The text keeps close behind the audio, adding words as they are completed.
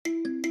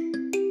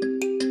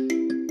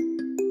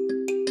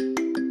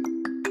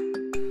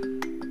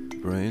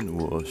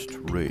Brainwashed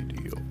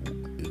Radio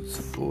is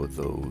for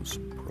those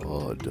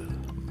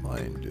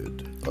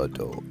broad-minded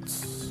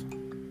adults.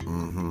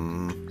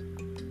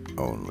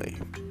 Only.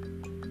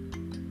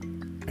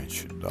 It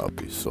should not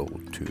be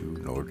sold to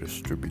nor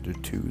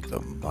distributed to the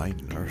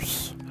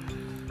minors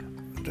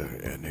under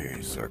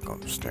any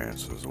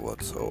circumstances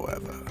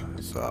whatsoever.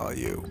 It's all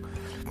you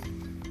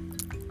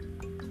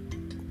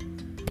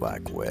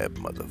black web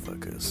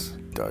motherfuckers,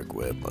 dark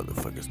web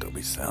motherfuckers, don't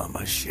be selling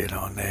my shit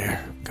on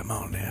there. Come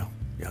on now,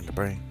 you on the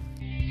brain.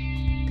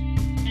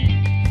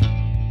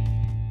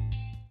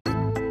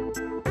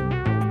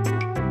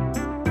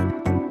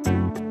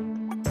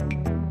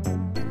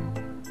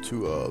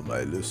 To all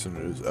my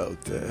listeners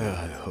out there,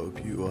 I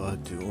hope you are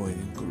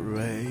doing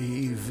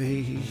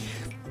gravy.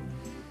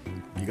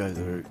 You guys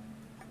are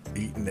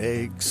eating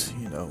eggs,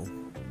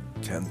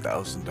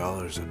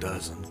 $10,000 a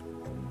dozen.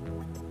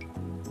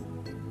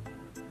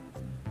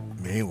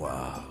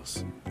 Meanwhile,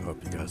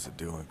 hope you guys are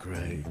doing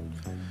great.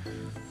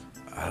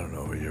 I don't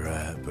know where you're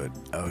at, but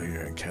out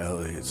here in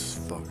Cali, it's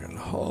fucking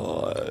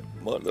hot.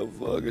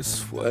 Motherfucker,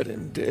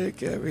 sweating,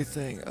 dick,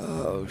 everything.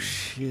 Oh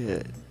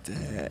shit,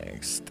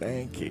 dang,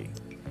 stanky.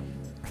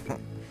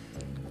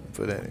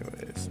 But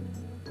anyways,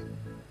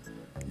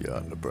 you're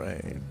on the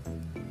brain.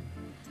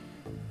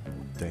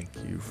 Thank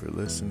you for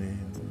listening.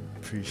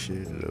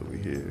 Appreciate it over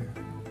here.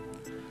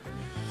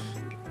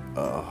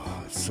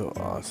 Oh, it's so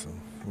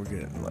awesome. We're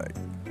getting like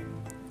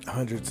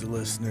hundreds of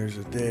listeners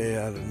a day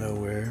out of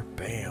nowhere.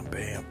 Bam,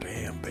 bam,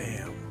 bam,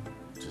 bam.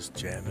 Just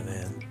jamming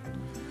in.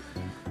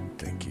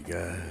 Thank you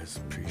guys.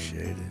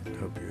 Appreciate it.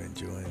 Hope you're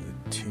enjoying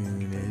the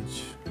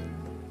tunage.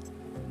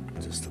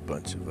 Just a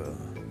bunch of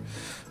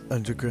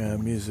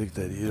underground music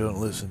that you don't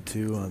listen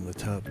to on the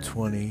top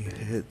 20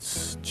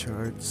 hits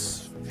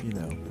charts.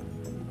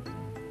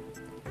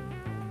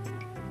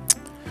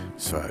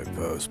 Sorry,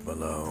 Post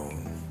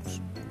Malone.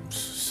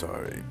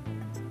 Sorry,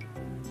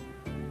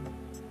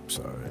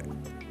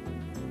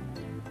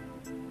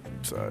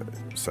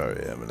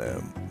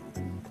 Eminem.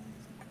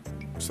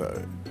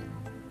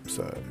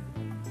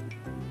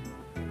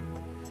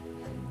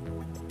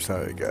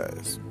 Sorry,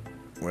 guys.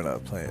 We're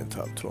not playing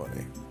top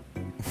 20.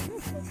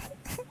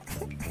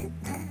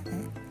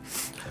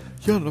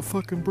 You're on the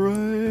fucking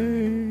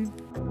brain.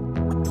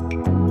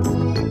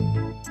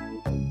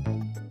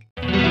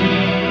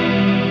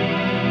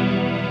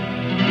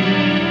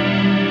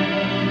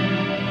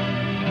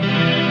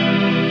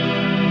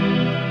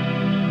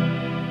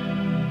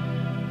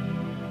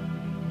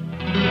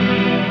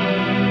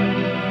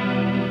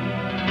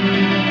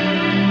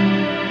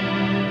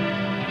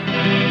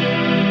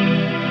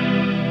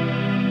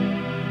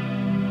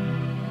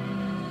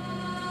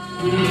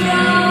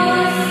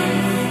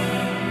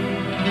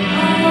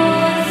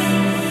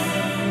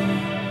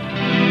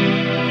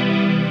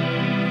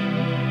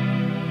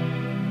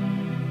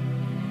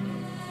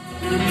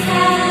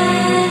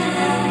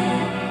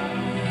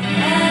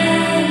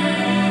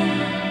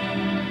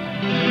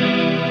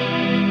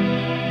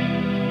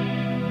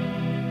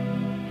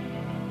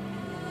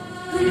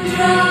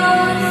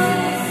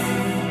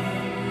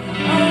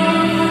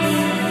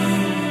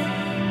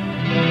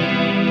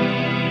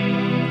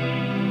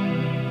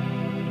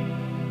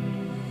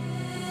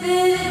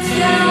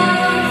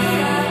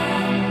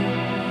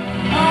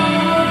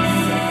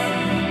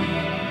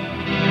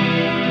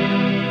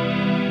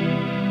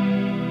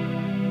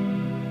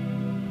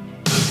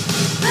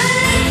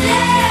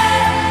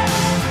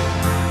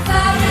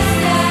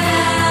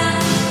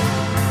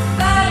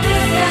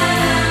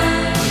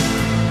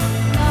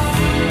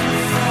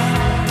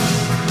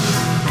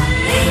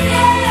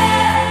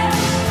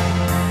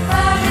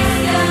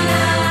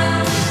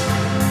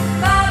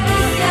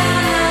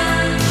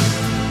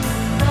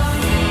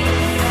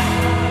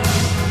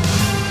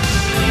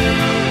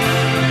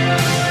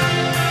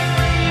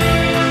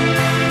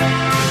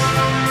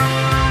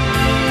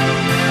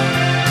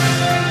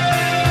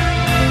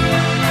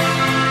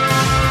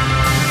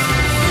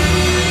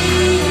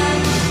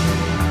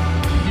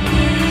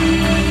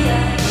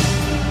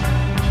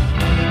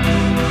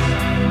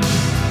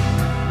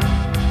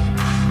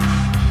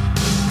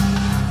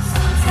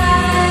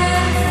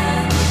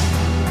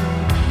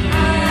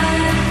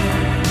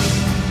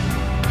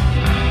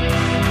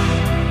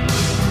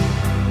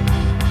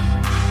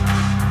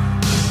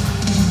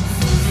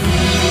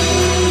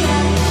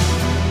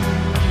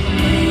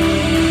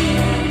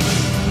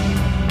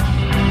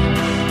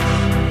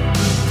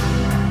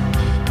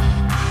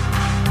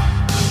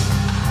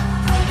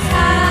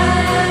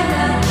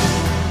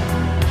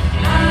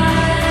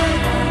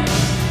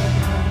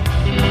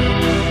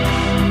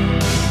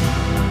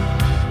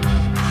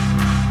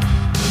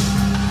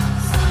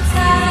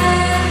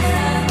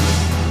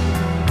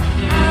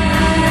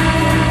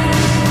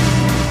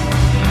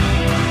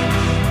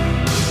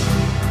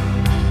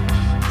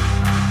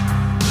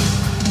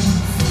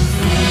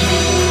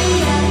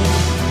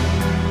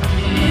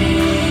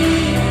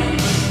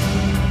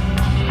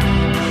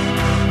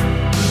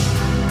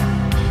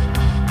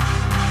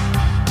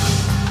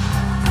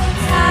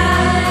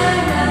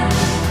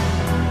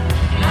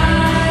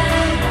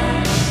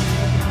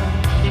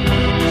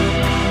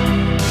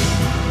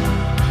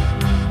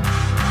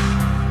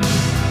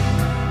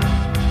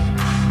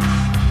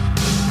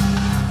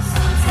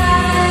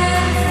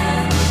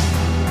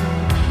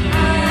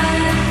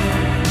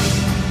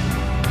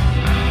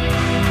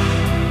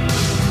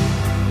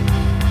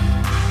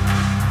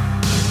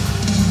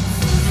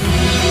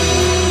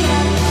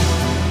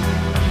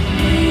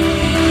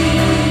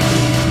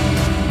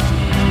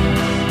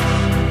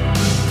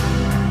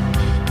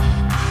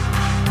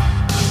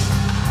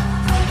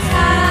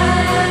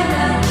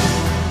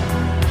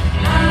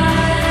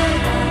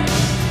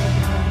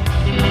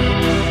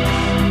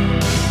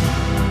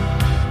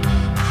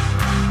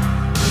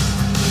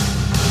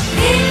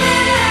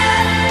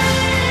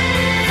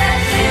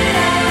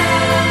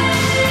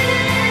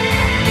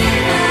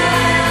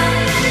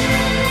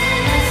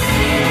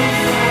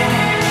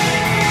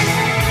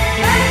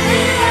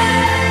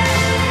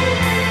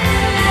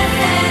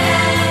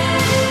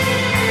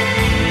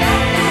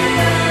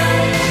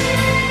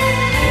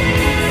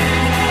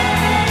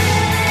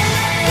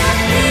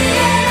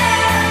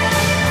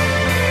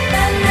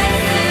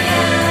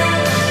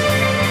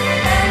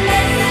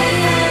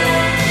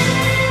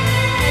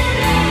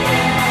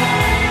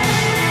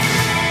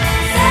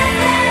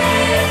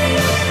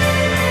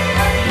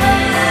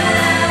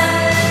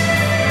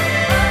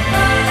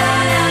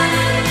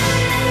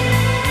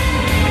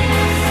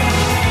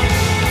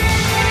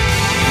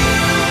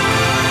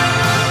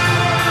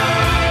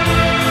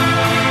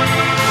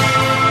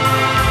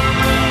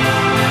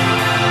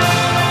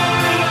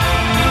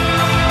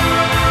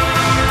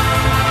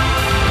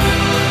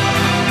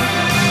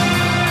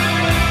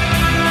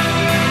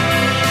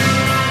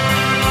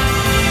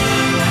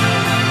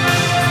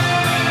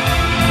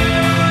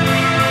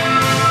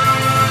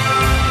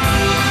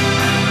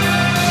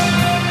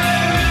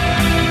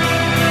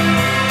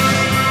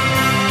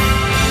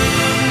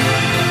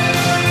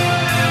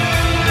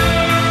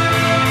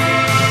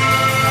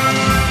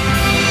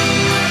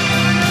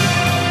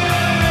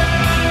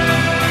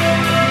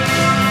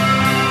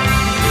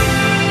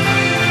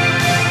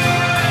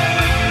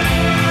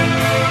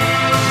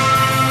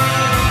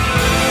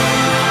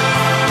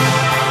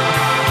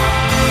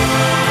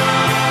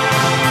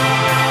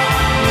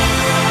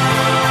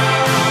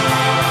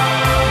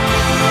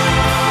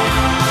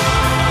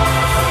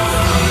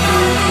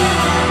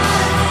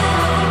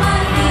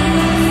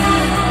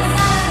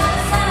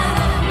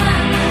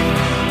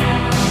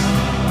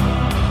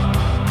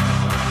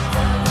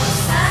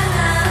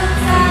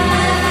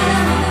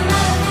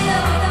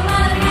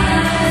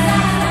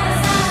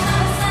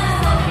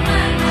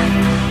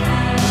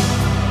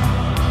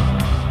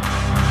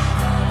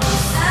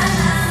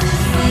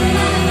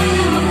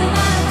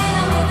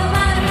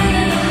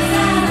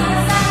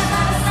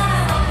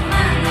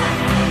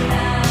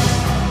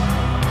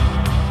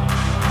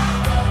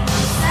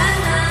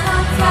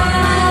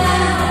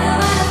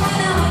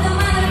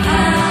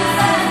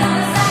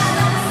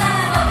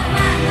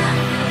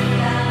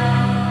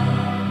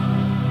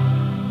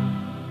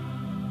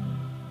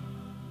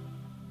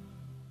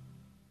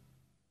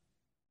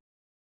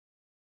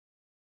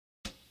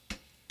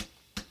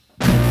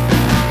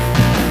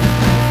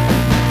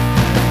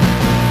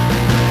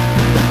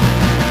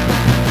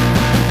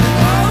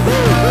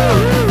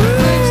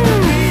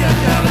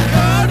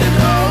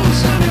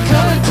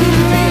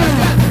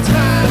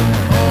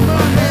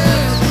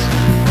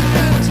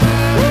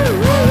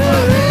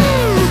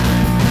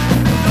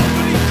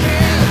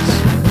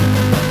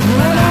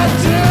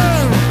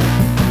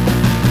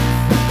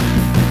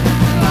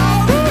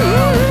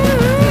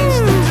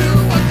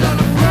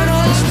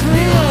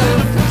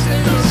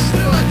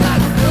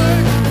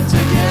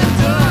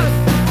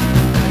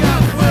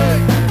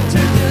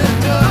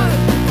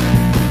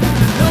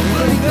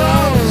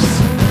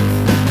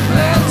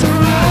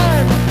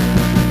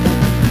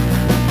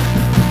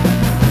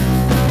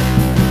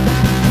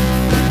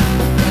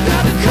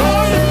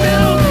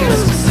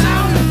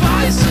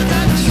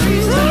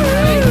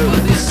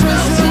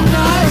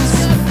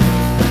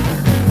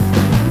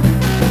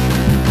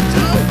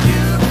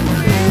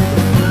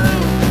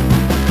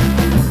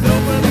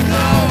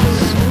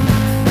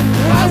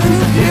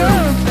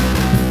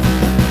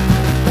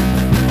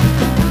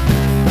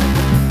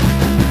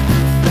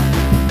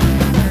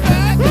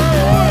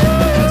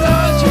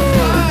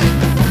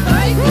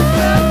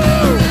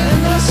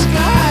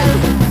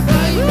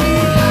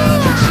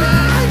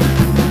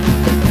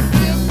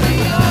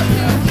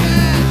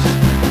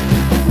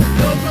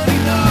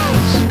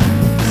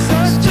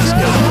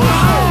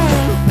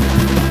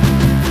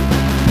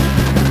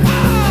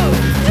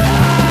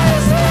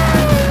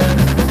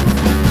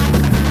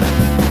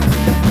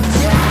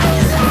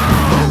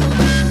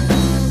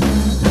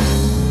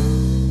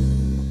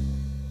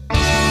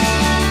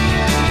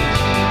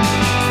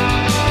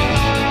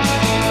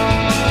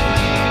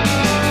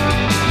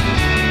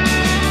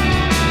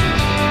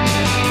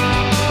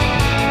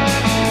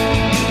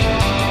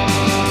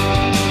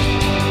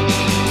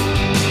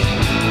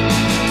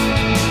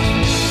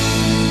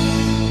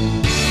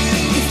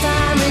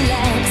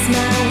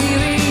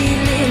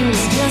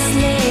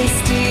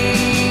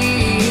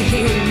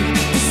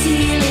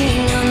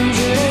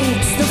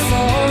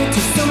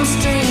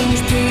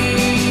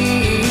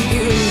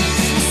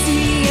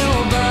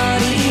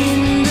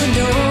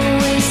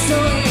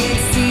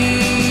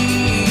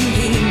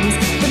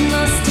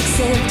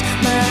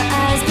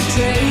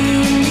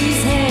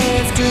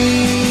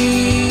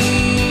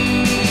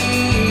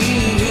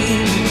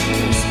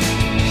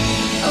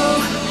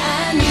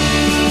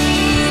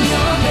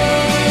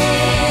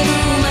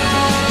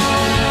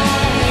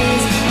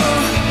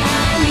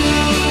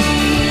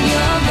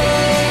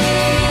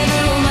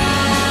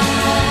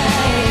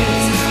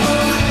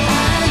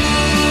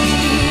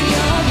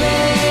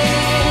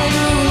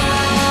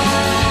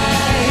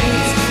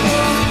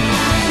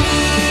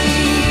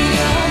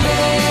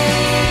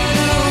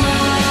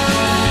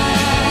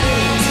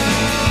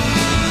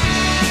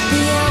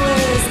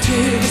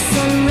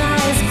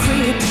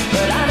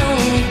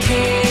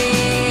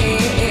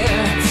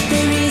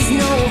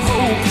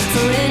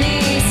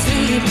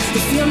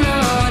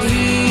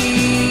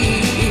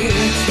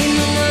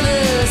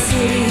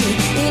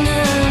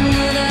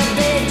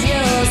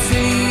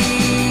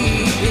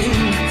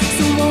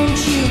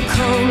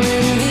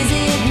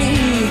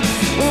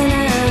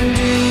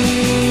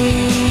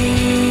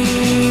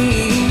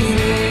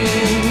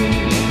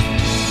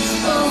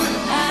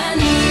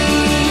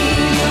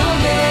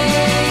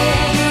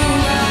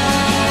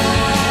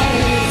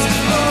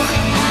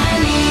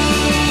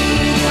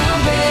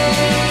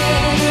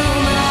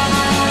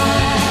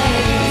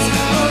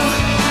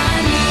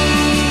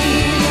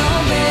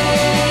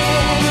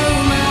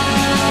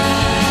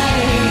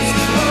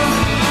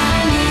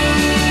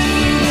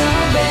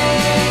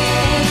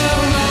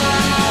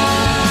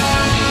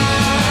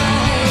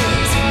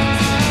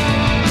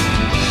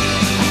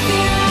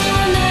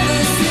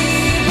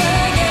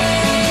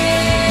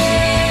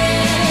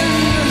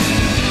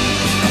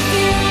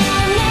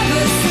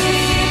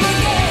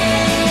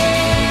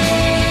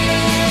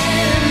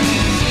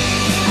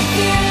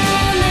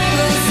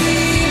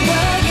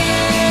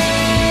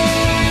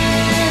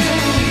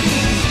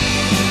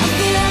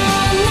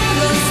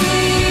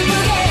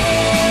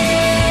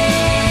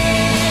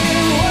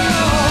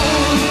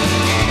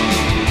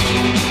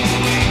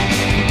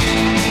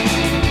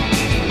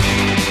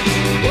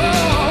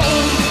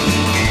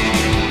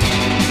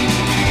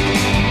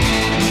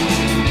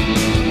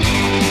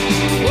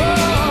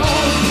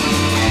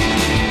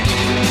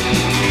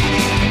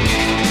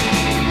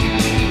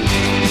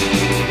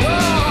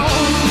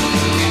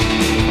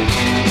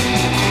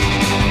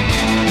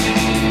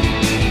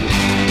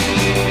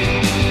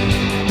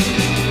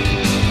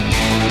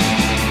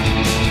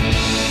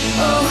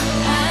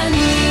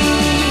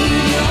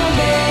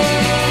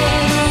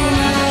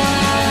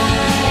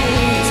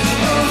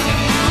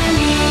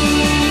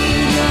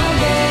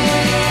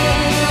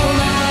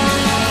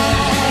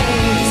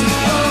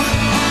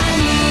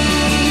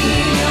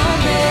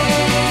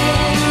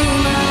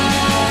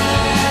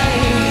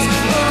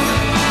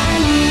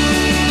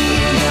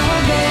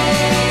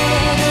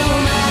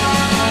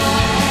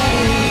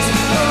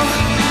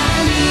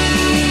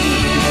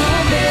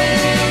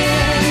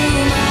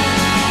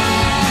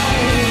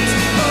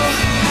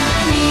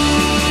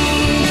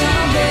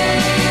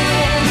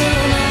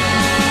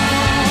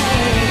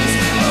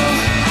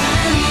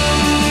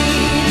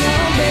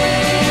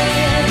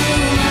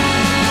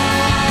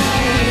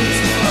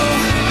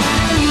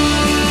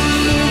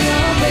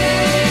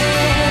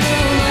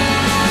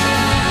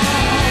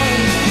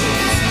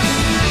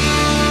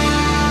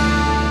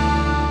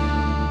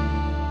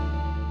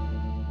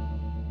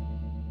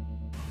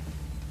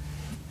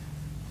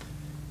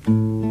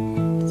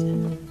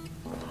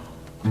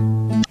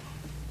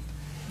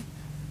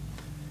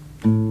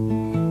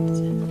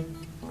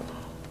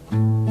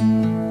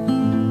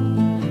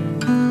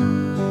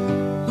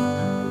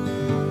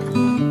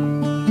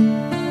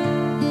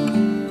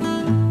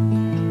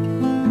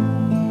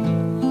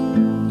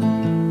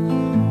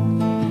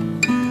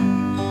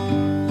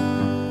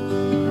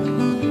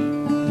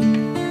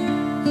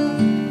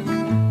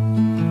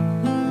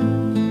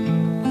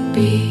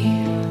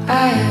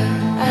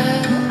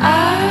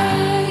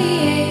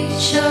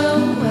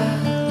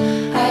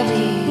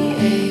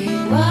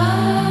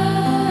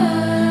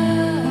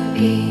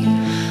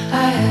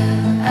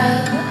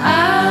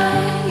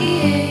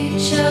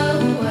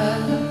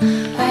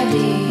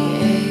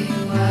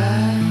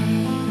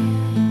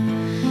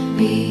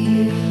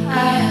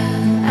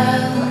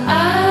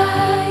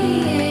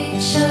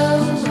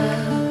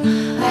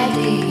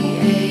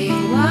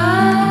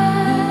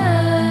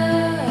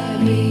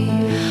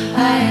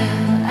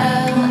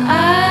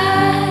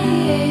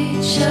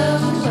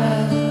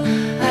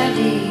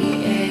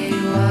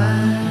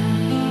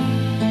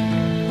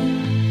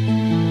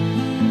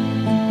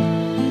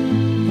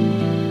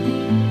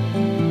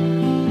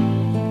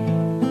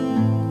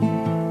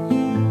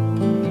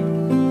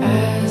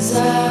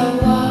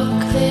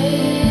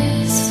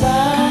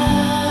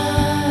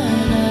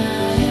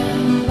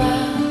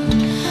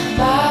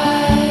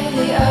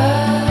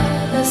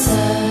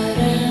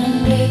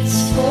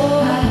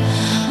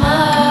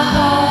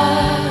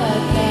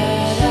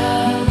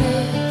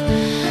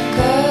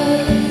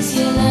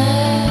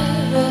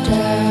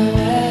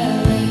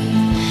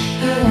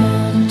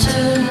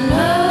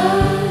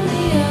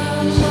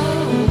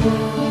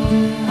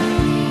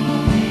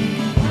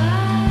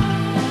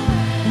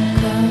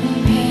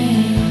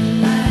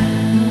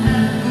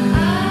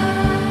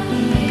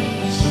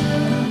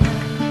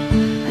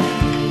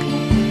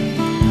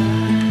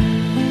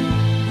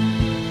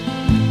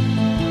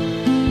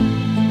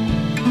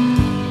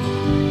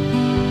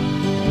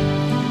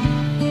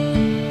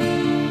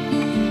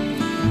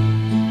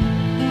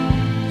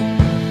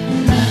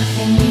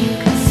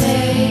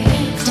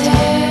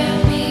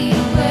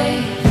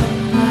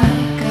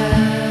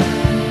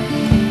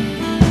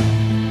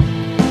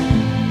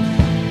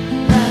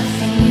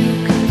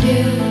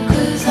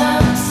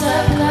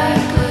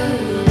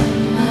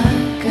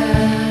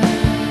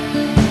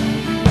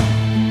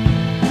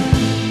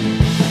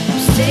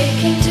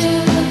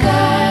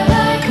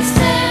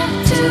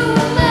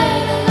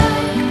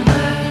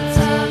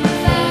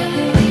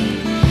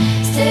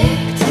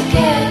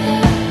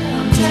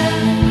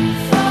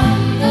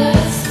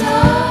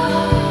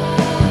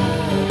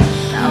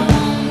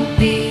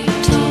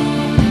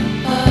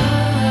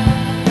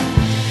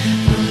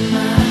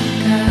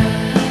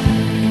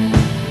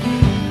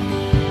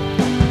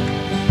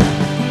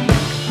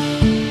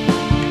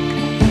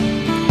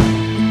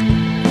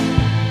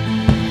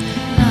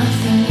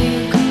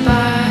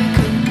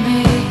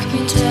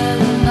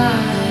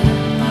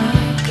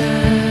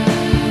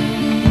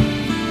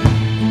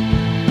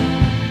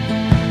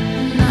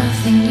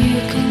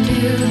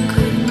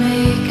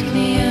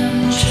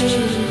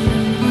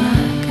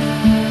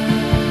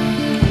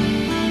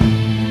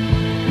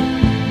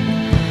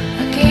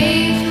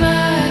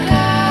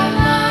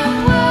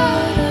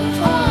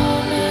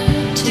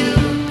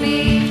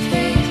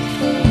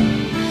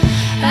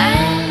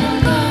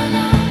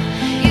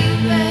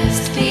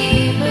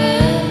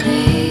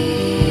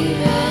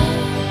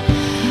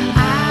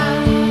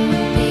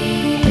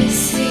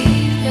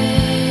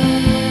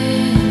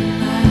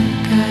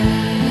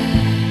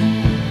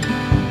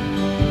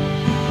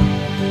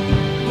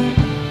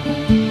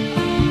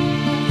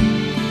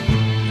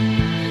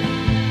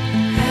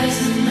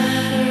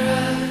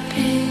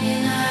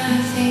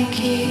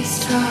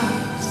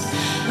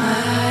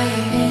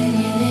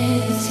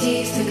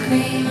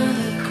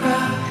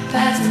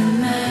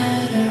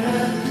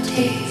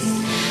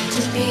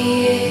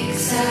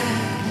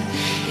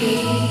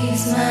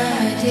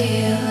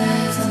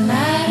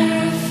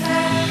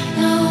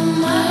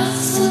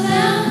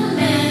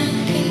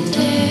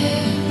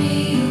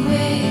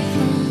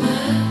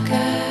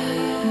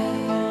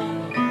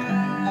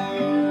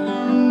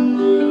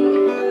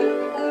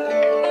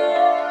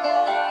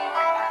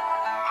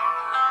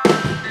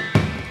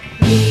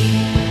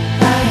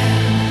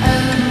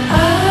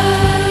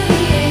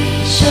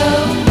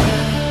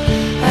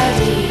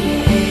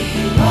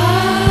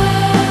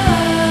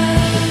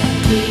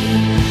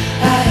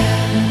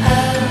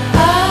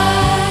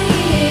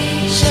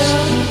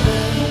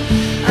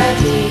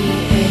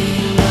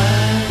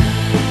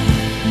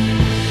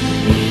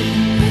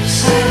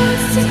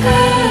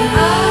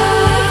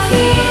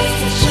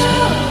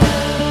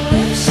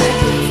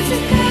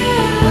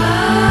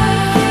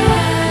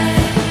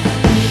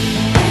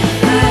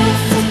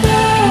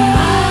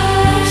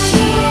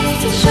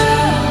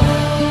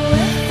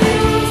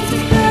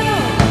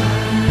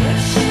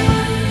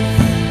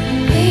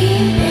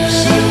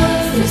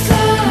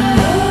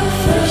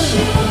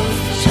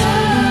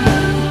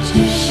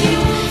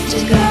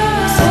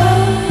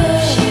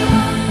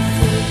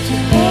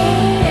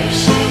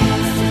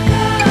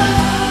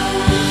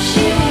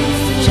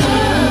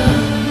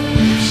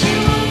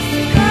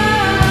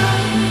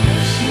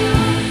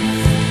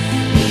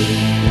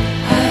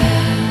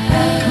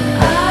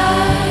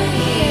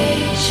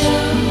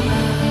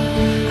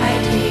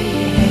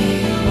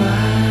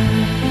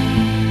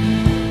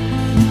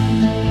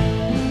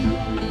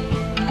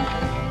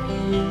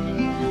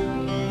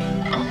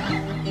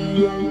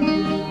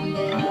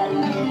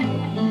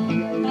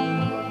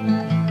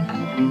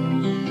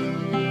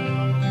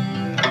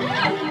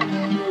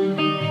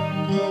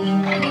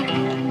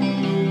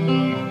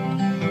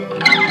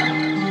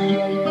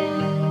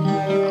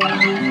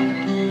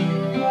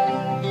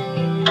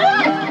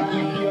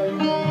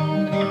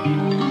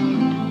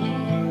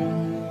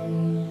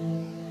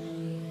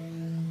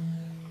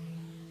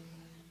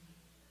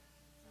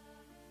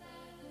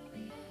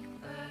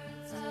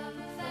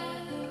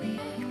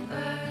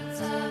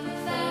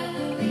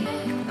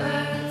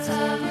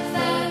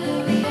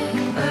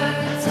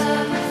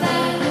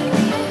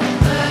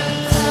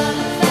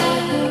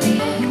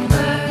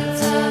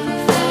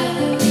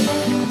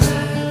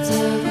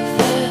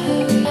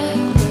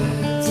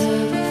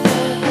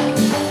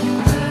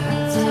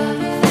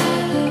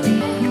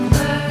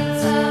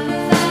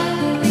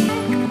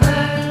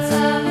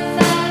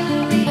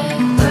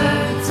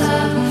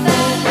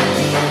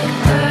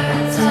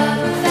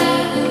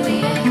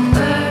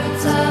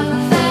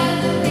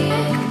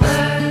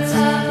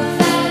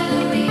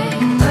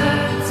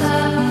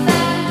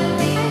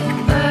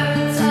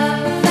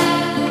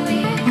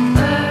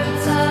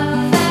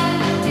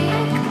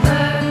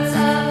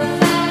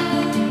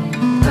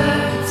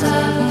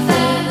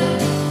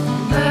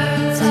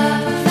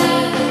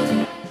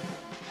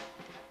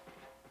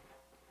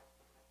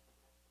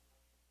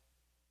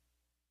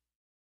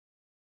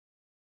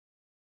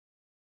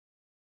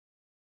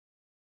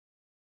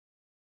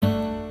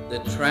 the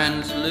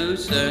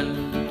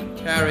translucent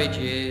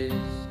carriages,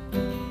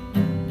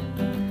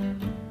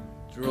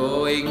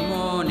 drawing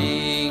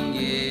morning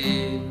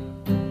in,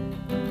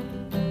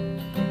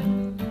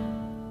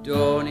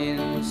 dawn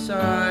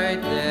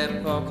inside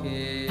their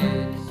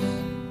pockets,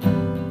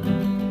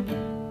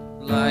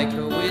 like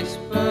a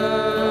whisper.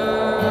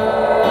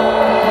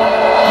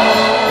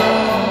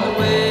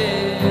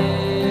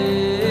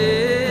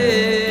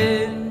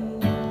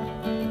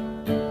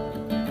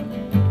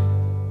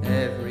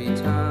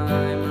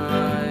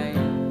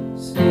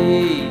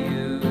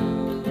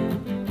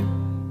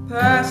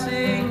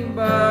 Passing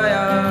by,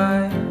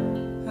 I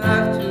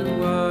have to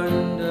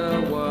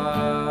wonder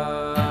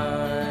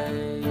why.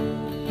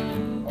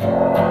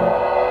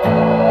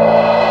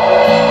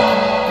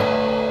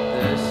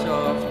 The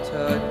soft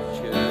touch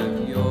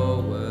of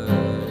your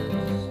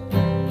words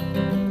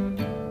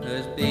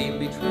has been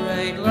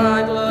betrayed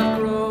like love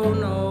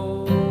grown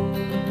old,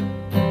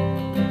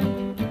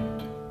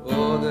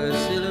 or the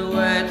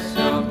silhouettes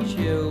of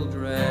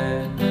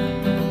children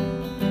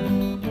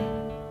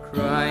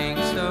crying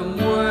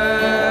somewhere.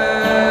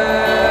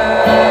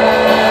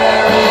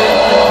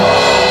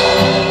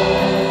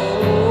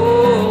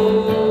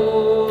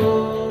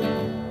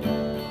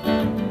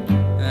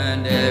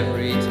 And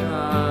every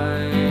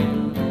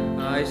time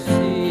I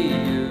see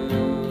you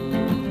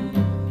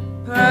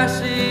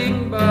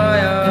passing by,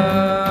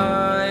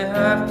 I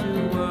have to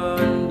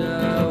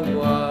wonder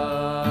why.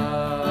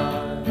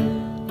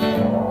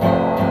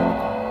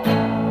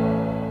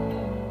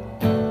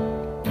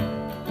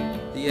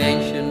 The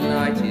ancient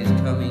night is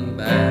coming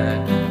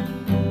back.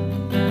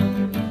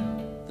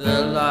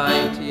 The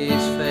light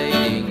is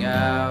fading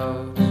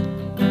out.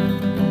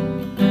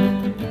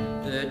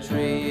 The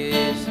tree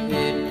is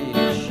hidden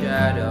in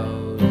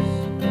shadows,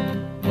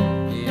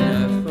 in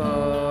a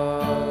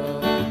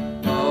fog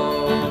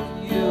of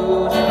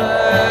useless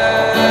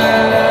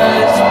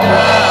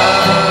doubt.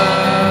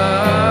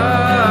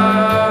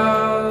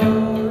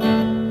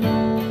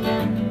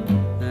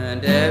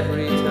 And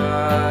every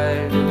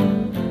time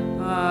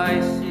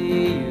I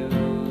see you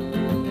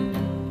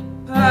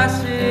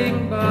passing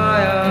by,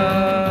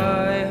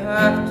 I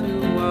have to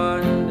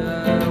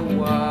wonder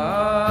why.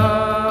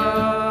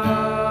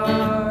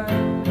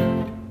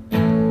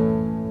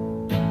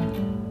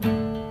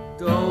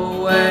 Go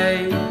away,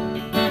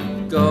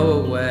 go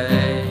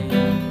away.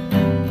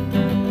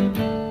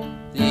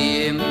 The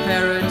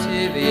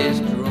imperative is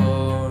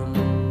drawn.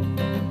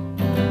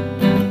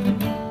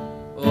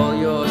 All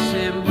your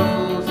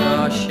symbols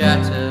are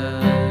shattered.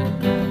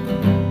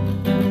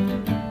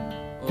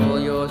 All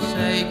your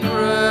sacred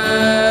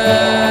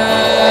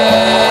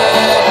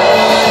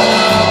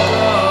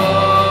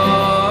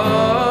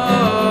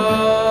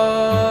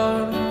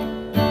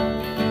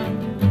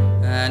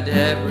and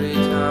every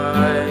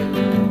time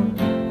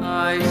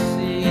I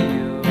see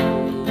you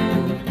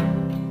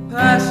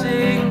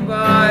passing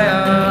by,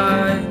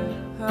 I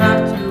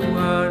have to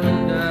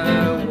wonder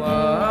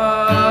why.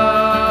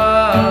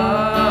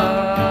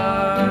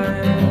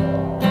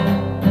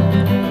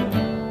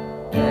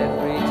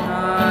 Every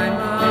time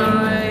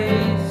I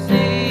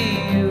see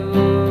you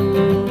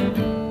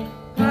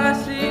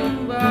passing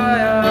by,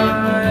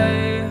 I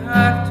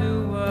have to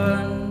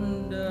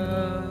wonder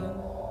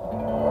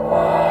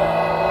why.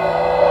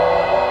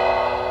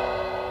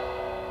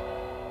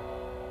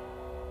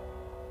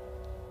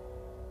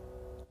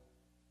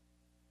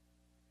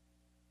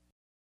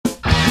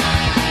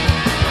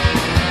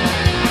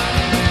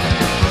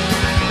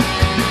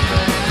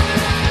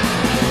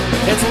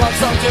 It's a love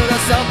song to the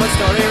self, a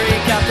story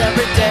recapped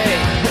every day.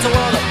 It's a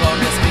world of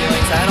bogus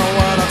feelings and a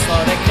world of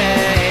slow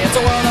decay. It's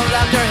a world of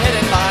laughter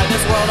hidden by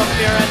this world of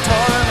fear and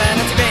torment.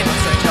 It's a game of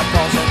strange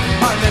compulsion,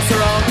 on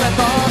visceral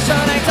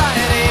compulsion.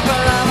 Anxiety for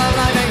love of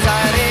life,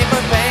 anxiety for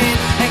pain.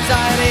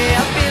 Anxiety,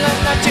 a feeling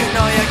that you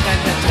know you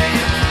can't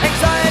contain.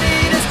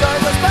 Anxiety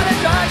destroys us, but it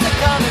drives the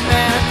common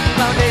man.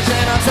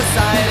 Foundation of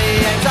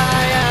society,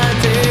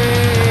 anxiety.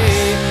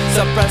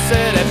 Suppress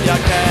it if you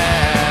can.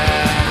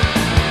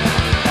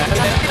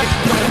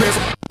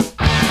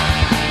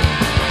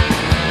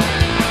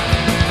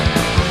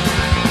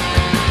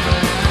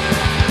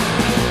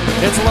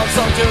 It's a love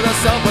song to the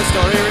self, a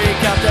story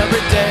recapped every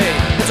day.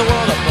 It's a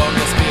world of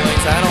bogus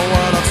feelings and a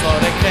world of slow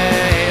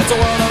decay. It's a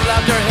world of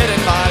laughter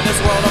hidden by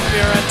this world of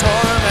fear and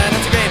torment.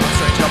 It's a game of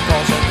strange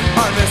compulsion,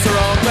 on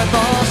visceral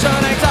compulsion.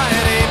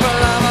 Anxiety for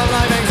love of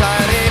life,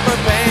 anxiety for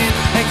pain.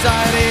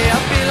 Anxiety, a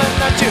feeling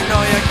that you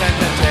know you can't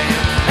contain.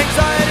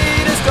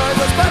 Anxiety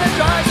destroys us, but it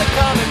drives the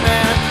common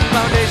man.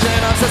 Foundation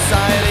of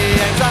society,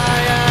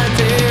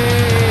 anxiety.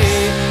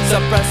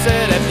 Suppress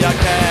it if you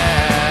can.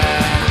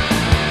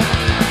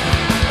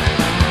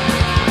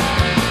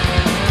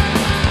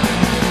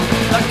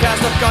 The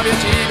cast of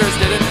garbage eaters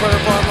didn't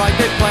perform like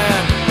they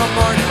planned. From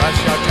morning rush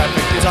hour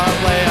traffic, these are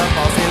play of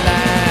falsely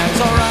land.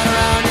 So run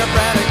around your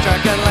frantic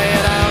track and lay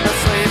it down to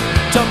sleep.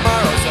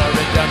 Tomorrow's a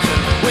redemption,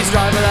 we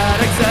strive without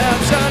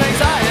exception.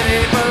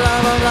 Anxiety for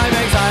love of life,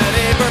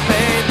 anxiety for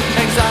pain.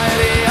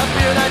 Anxiety, a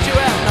fear that you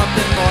have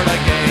nothing more to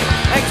gain.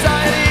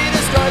 Anxiety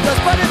destroys us,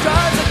 but it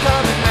drives a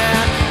common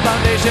man.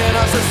 Foundation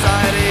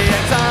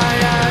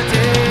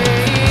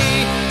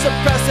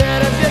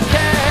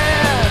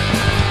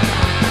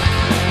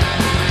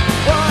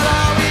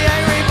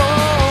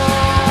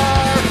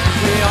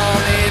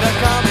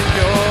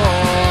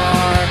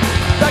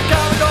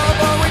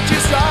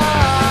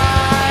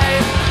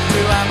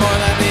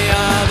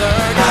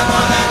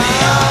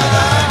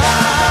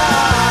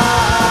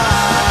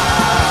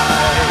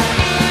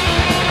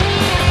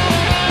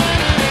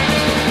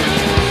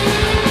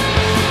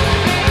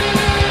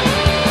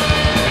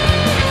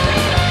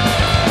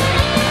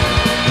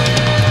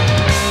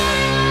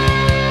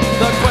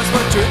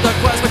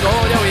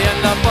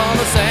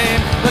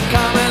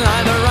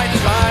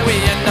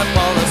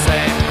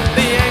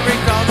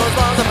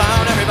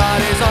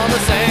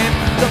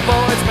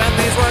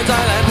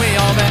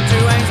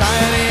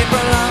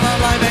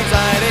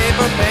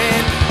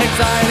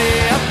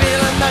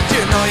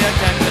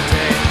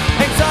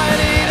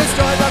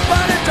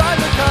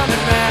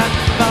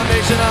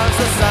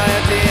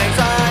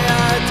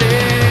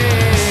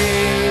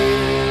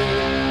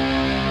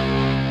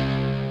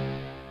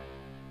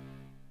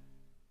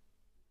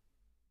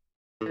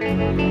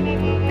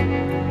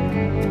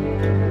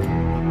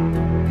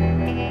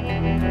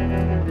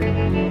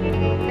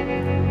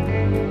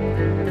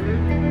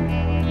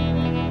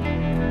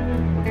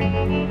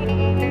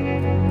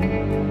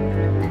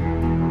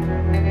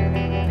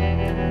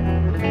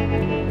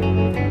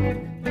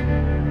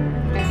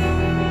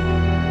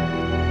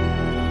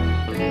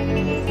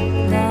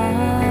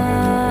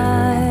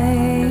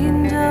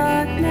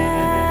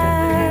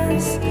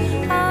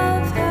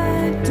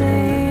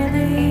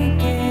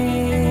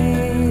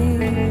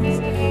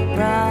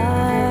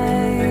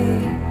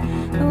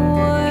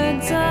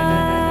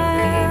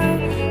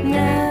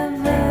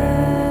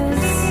Never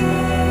say.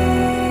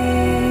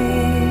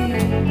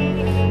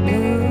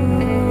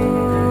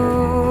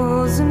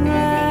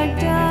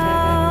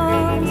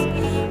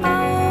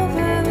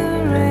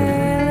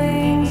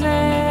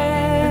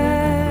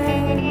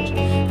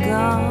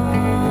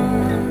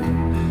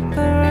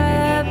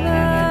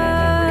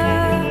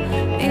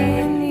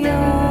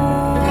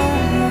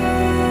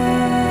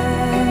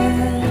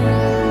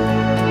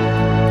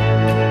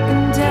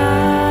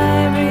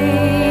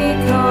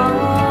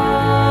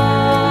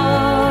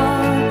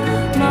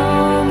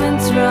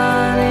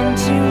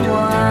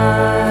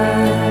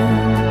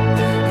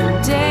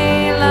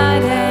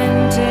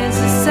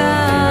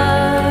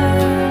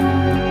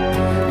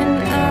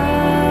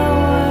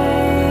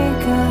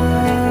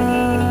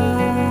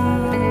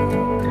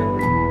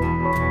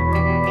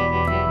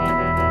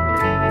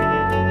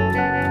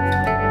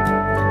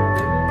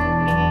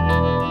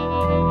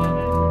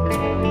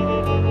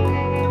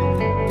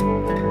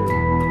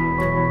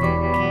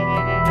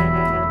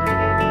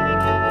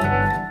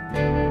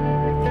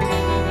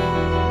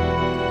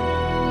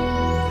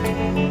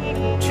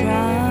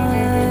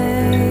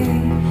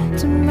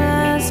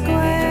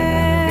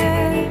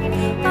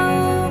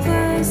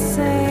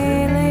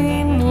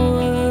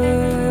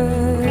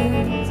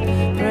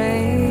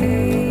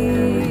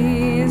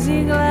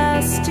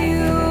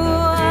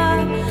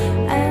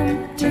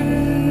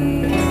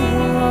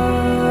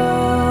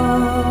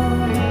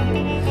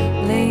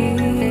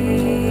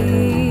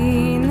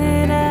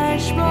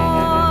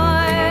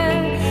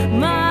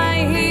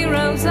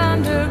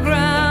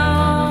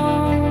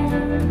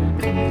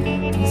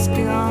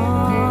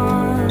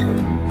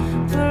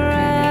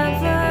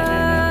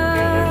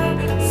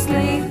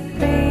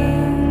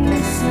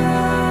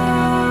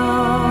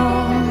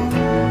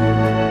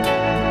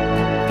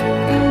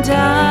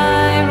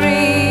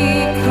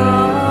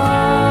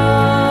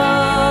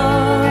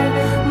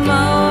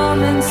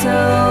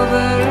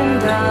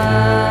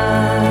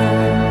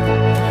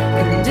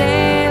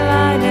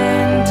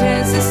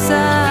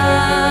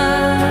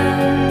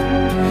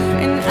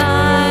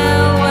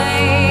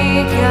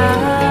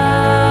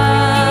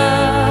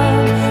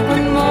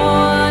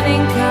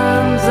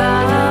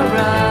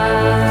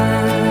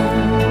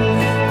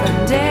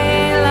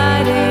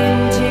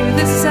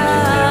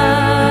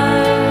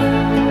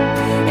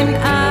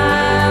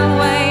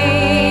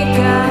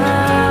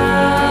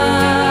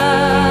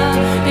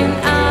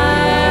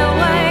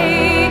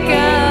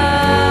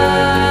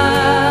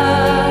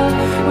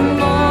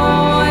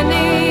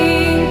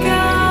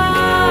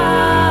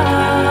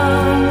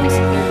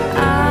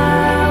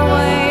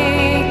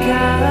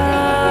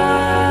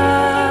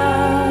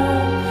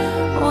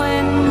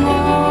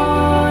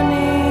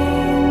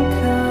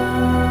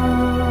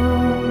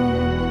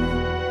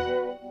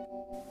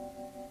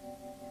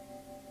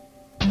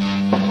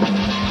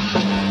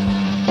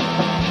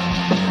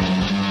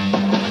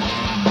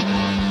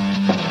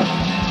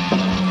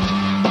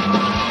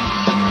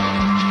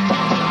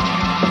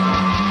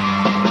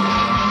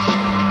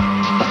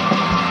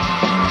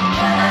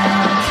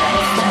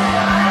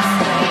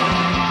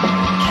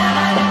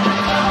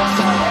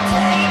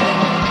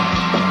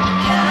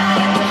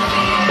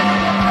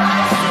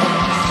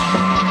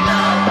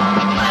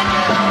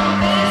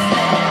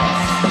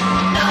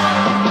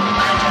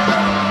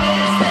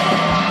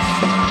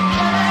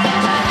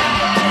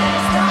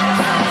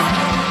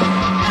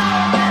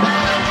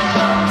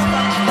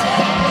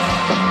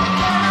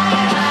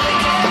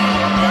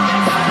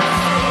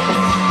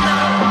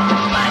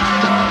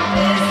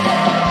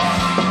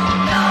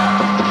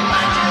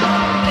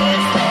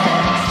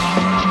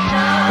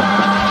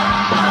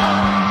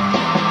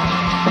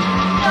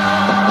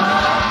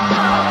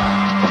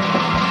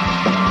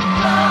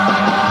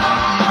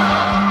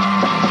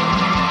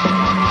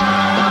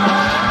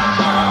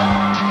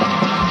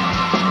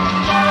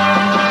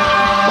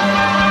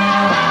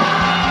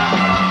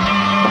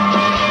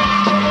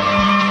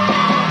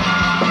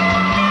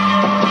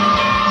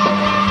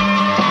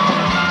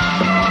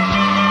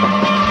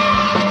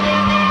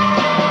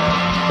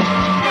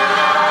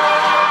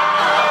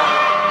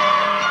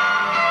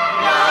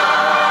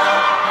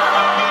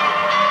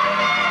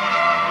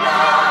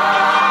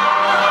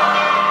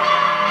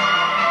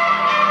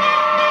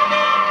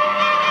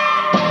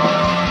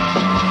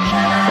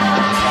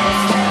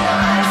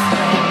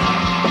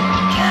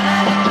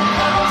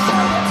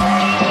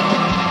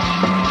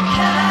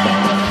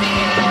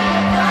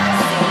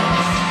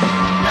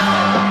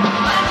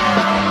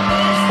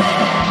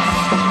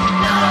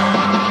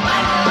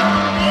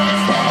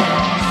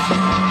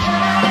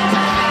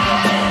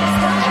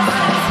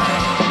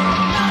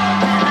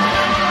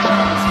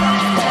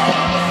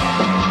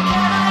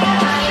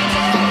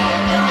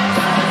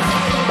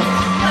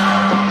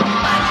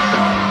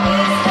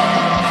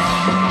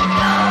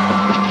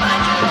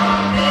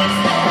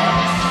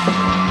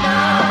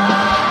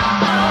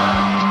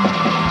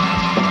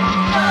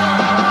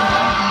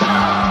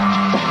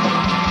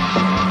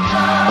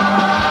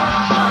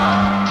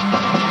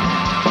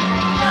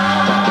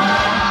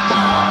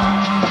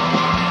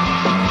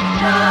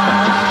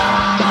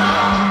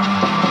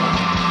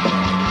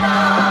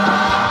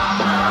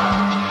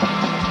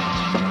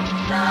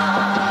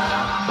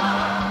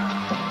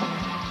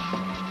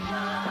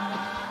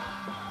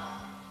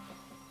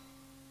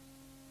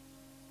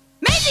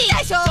 治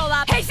大正昭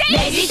和平成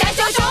明治大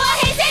正昭和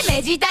平成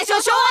明治大正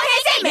昭和平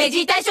成明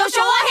治大正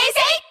昭和平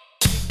成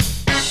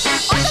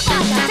男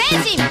は火星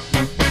人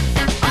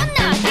女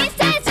は金星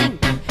人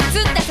釣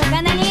った魚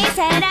にセ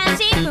ーラー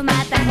シップま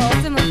たホ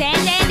ース無天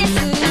然です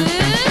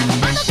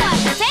男は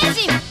火星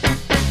人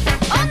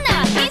女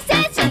は金星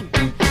人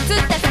釣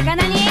った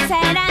魚にセ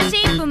ーラーシ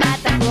ップま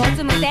たホー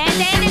ス無天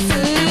然です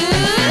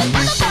男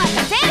は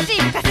火星人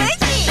火星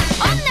人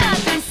女は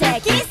金星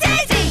金星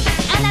人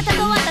あなたと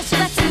私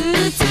はツ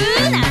ーツ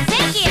ー何世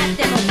紀やっ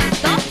てもずっ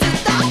とずっ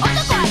と男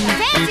は火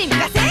星人火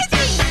星人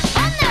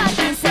女は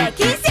金星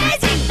金星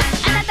人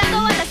あなたと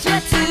私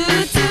はツー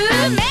ツ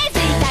ー明治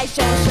大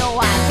正昭和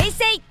平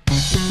成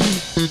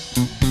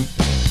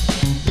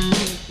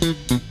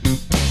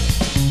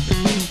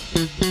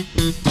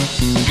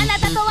あな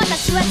たと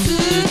私はツ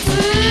ーツ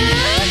ー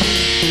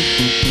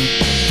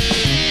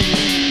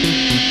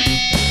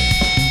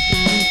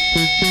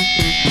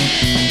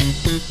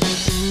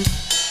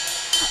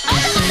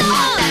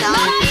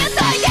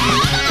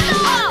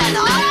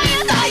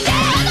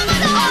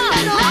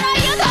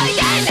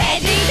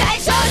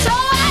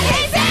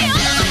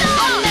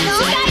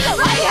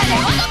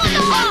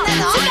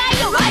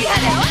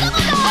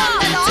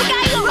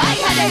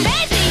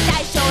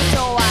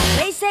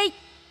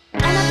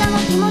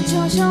気持ち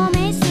を証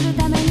明する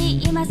ため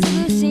に今すぐ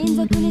親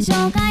族に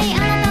紹介あ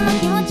なたの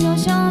気持ちを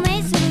証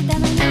明するた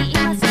めに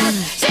今すぐ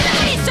親族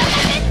に紹介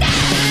してって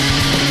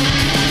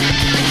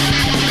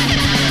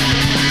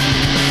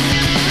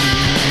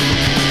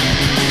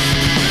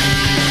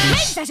明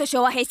治大正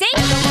昭和平成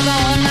男と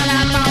女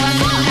ナンバーは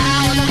ゴー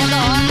ハー男と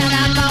女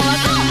ナンバーは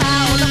ゴーハ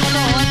ー男と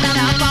女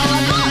ナンバーは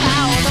ゴー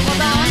ハー男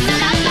と女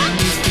ナンバー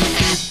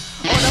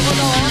男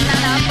と女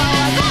ナンバー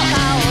はゴー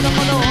ハー男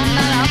と女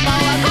ナンバ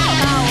ーはゴー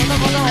ハー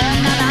男と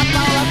女ナン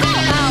バーはゴー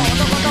ハー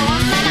男と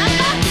女ナン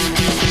バ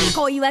ー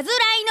恋はずら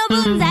い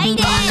の分際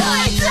で今度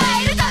はいつ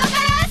会えるかわか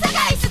らんさ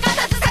かいすか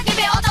さず叫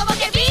べおとぼ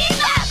けビー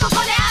バーこ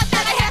こで会っ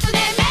たが100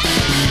年目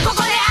こ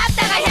こで会っ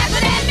たが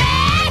100年目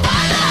今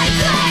度はいつ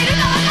会える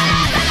かわか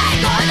らんさか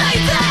い今度い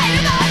つ会え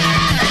るかわか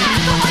らんさか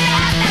いここで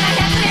会ったが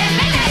100年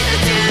目ナイス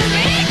中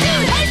未中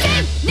平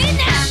成みん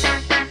な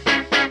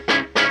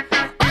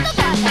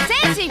男は火星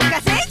人火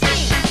星人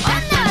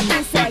女は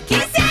金星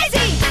金星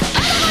人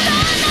男と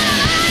女の周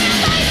りを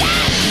解いて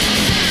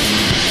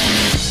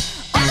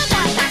男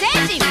は火星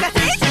人火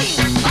星人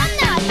女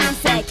は金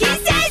星金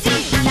星人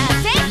何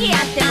世紀や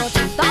ってもず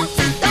っとず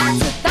っと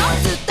ずっと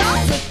ずっと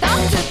ずっと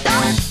ずっと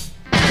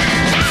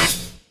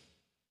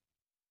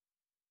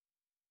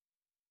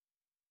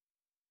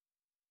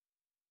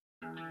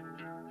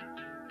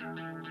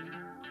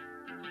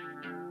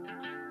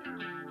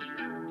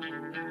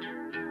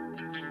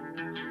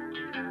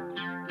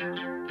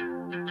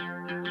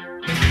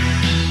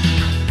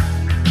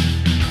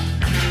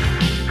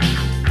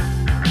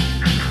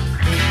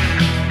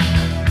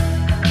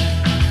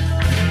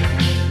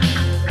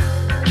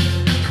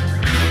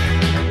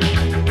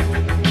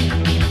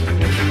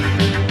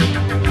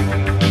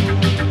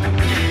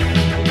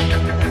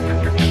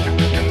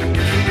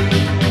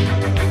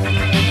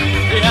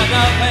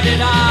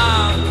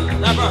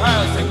Never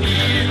hurts to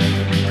keep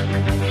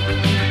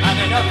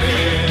having a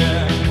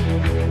fear.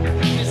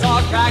 It's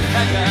all cracked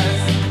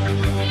edges.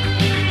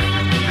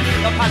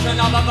 The passion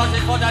of a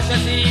buzzing for that you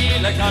see,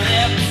 lick your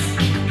lips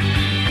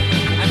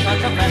and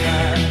touch a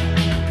feather.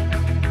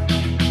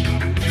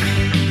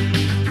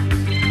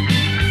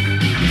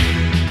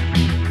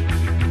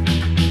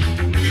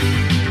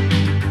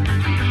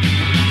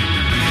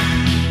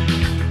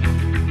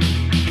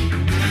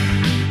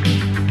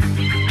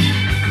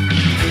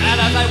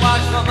 As I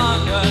watch from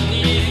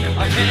underneath,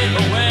 I became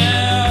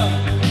aware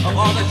of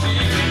all the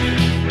cheating.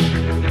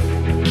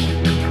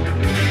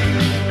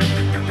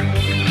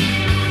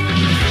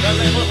 The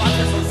little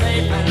boxes so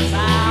safe and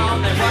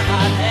sound, they were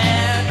not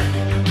dead,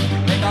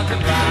 they got to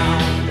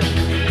ground.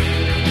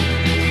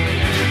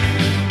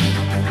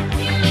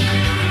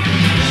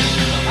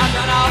 The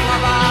passion of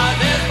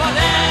lovers is for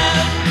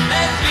them,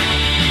 let's see.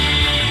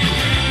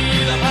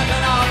 The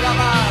passion of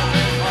lovers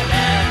is for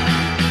them.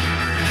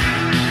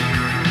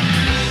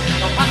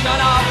 The passion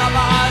of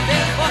lovers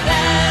is for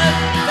them,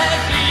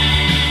 let's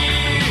see.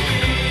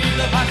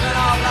 The passion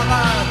of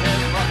lovers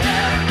is for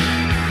them.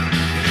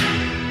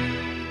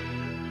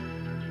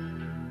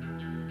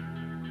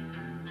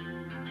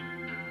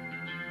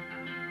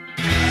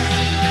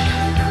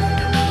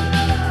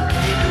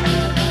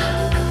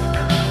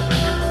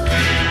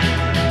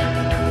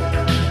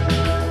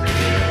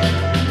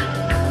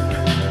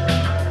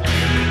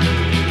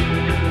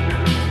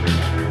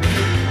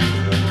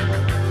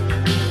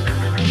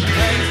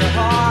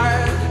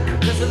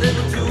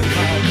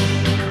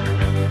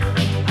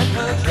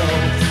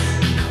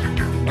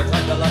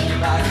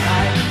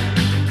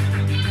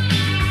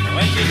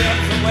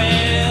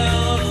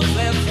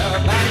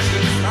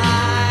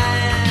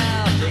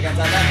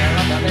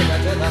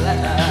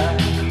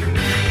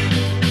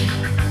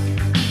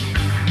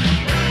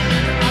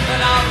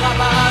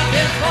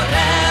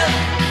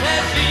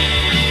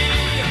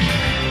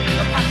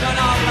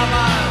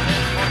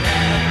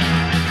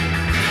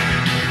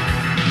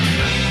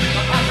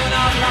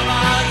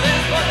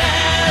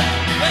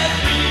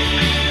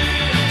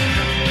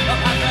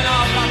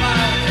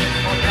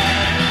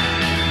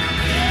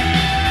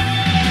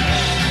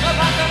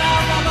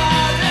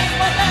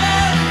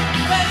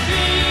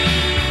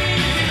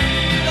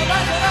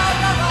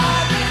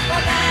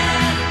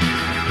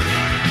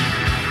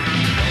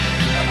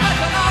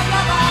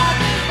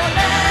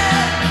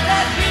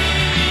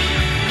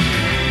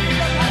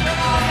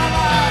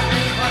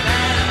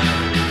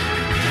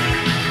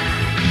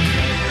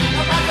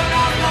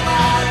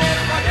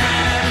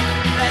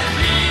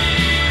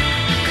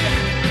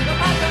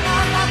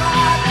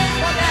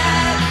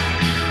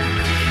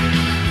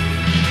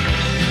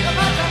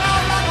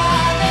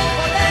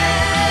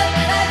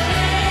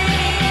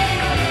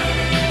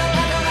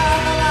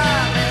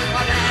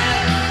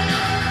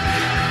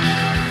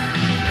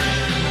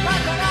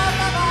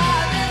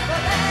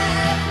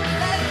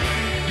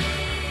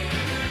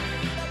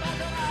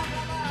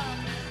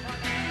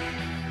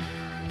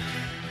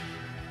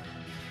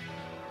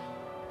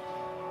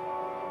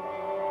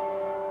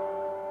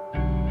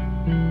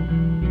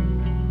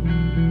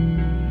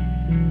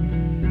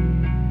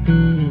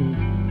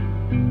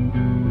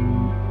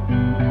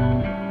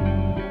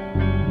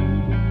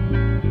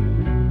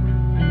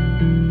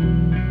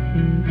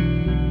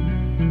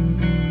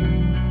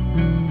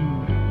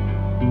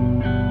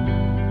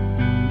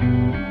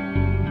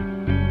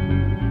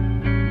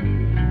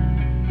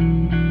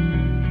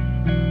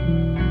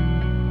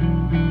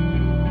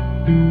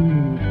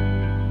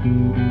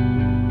 Why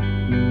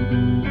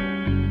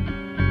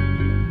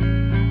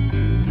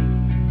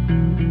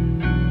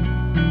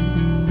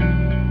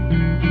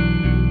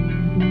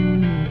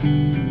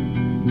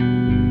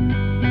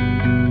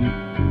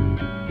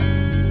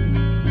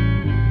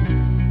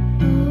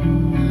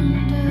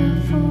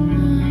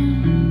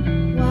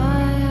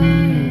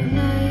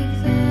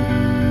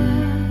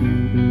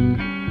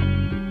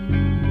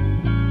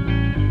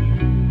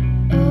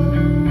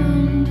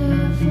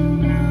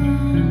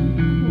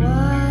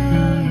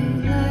are you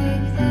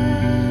like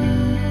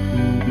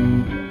that?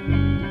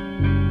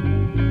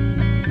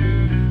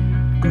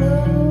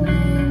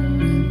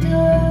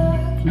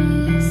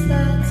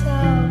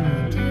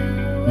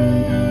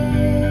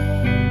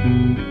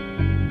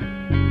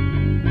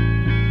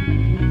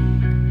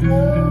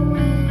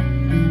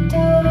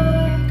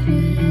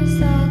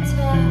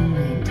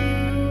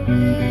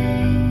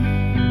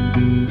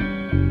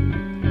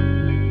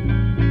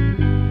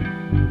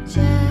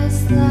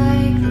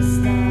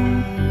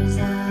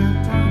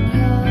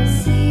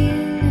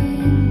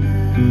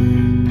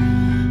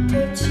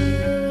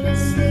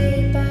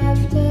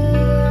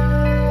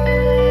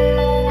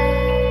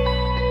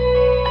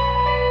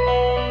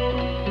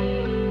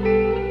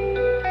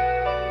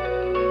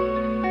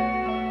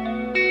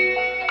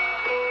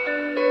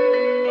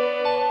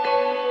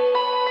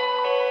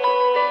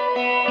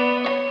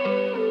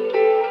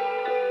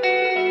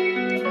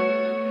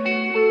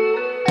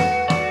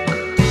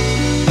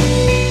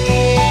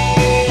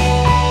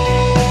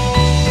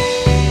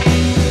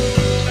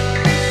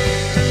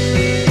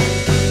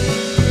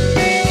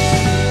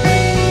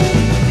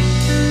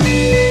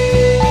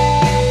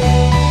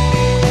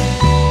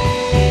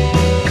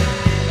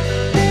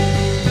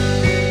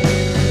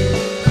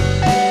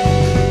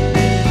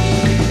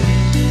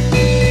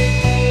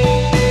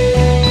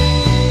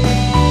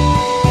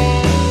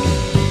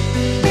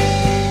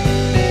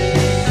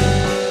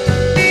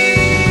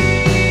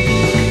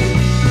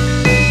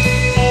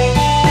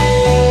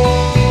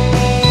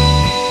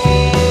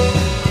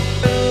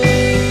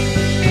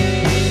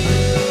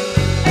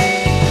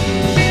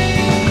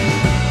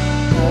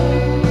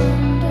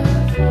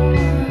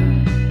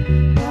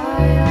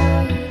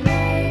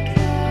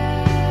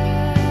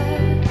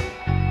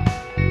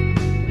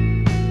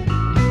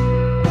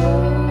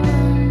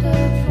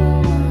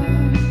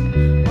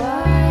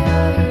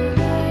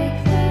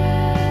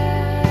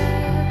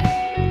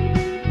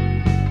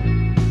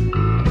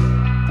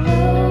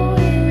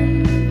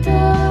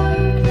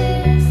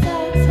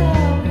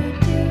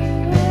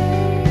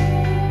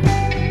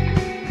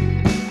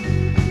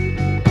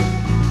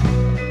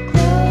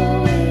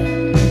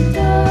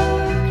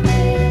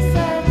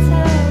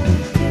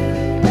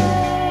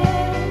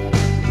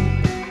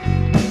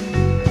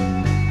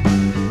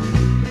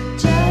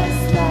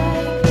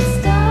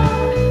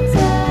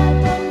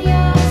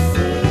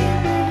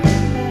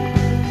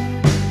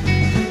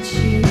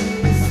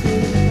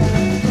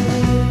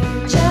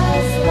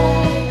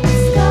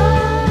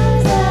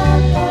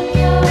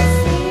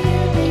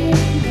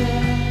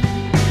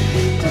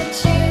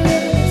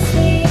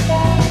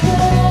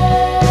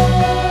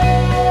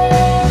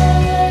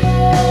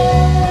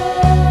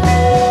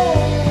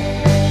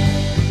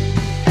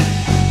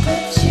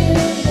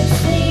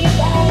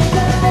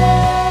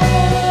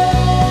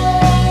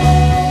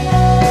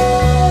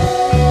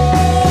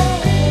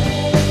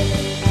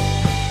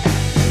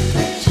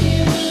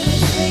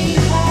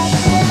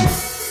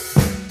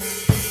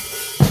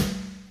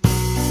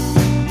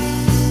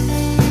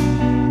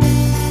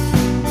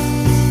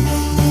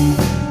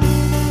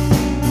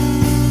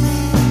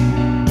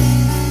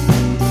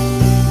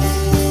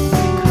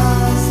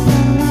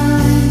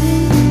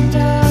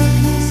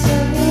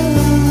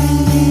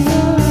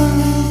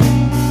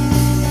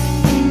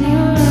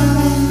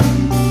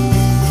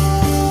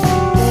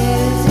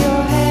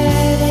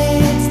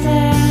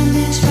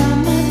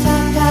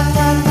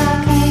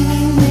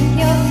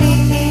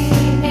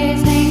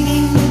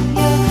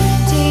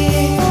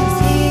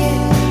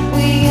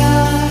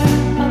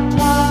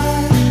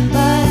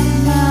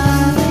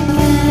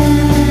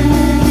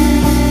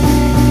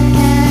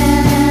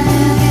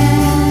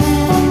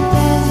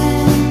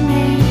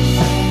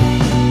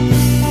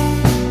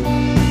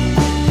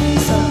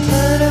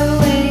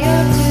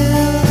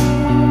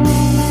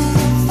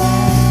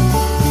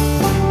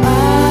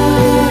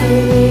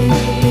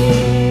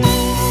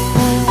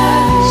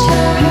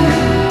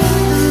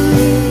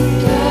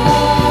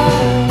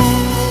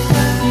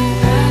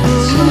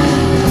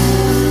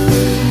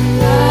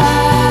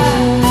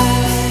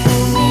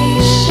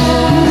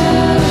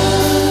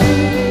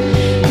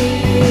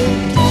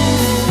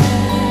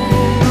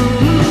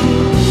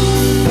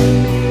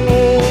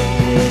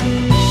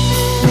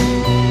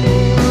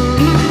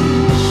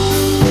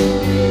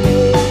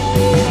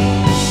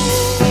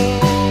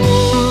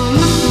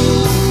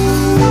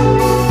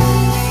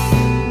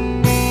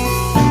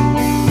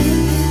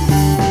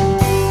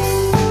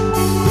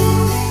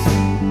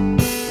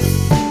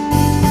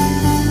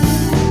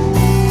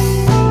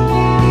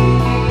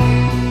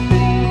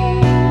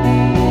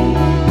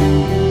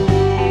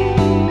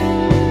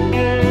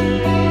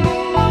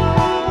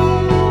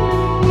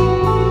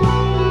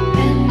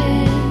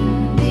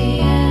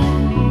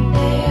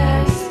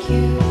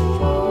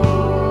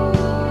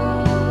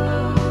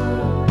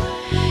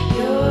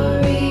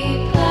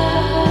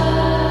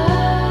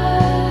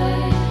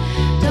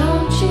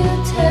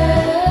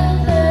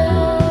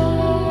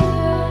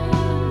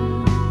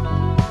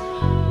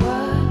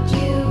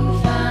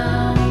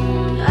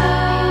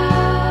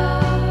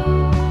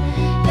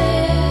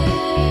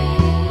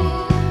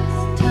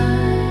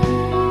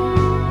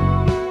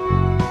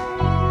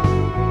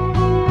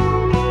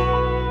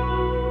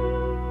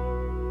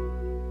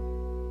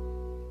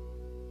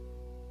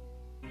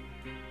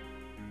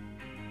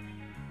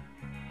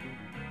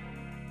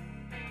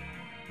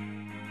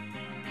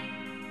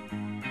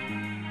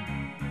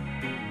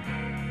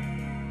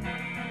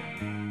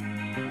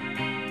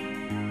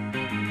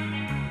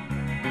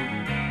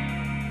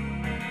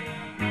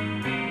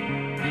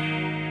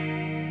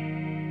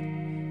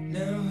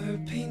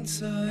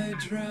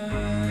 And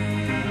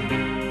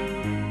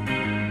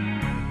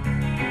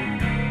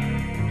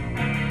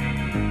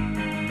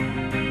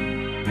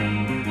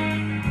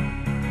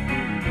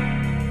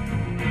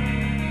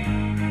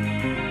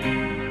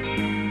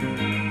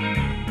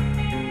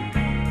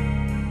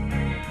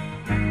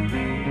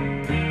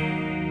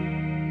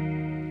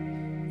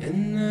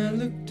I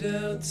looked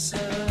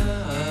outside.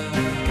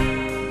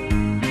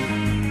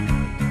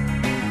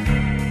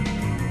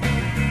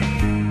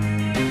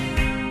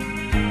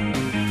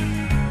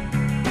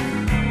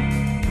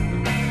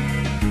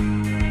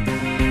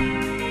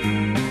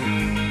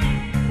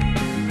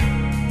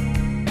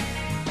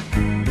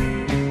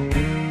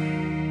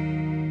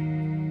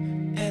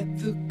 At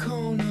the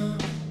corner.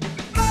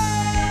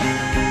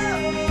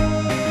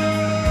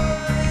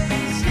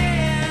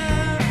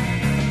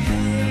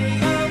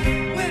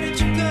 Where did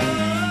you go?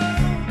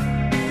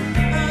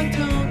 I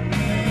don't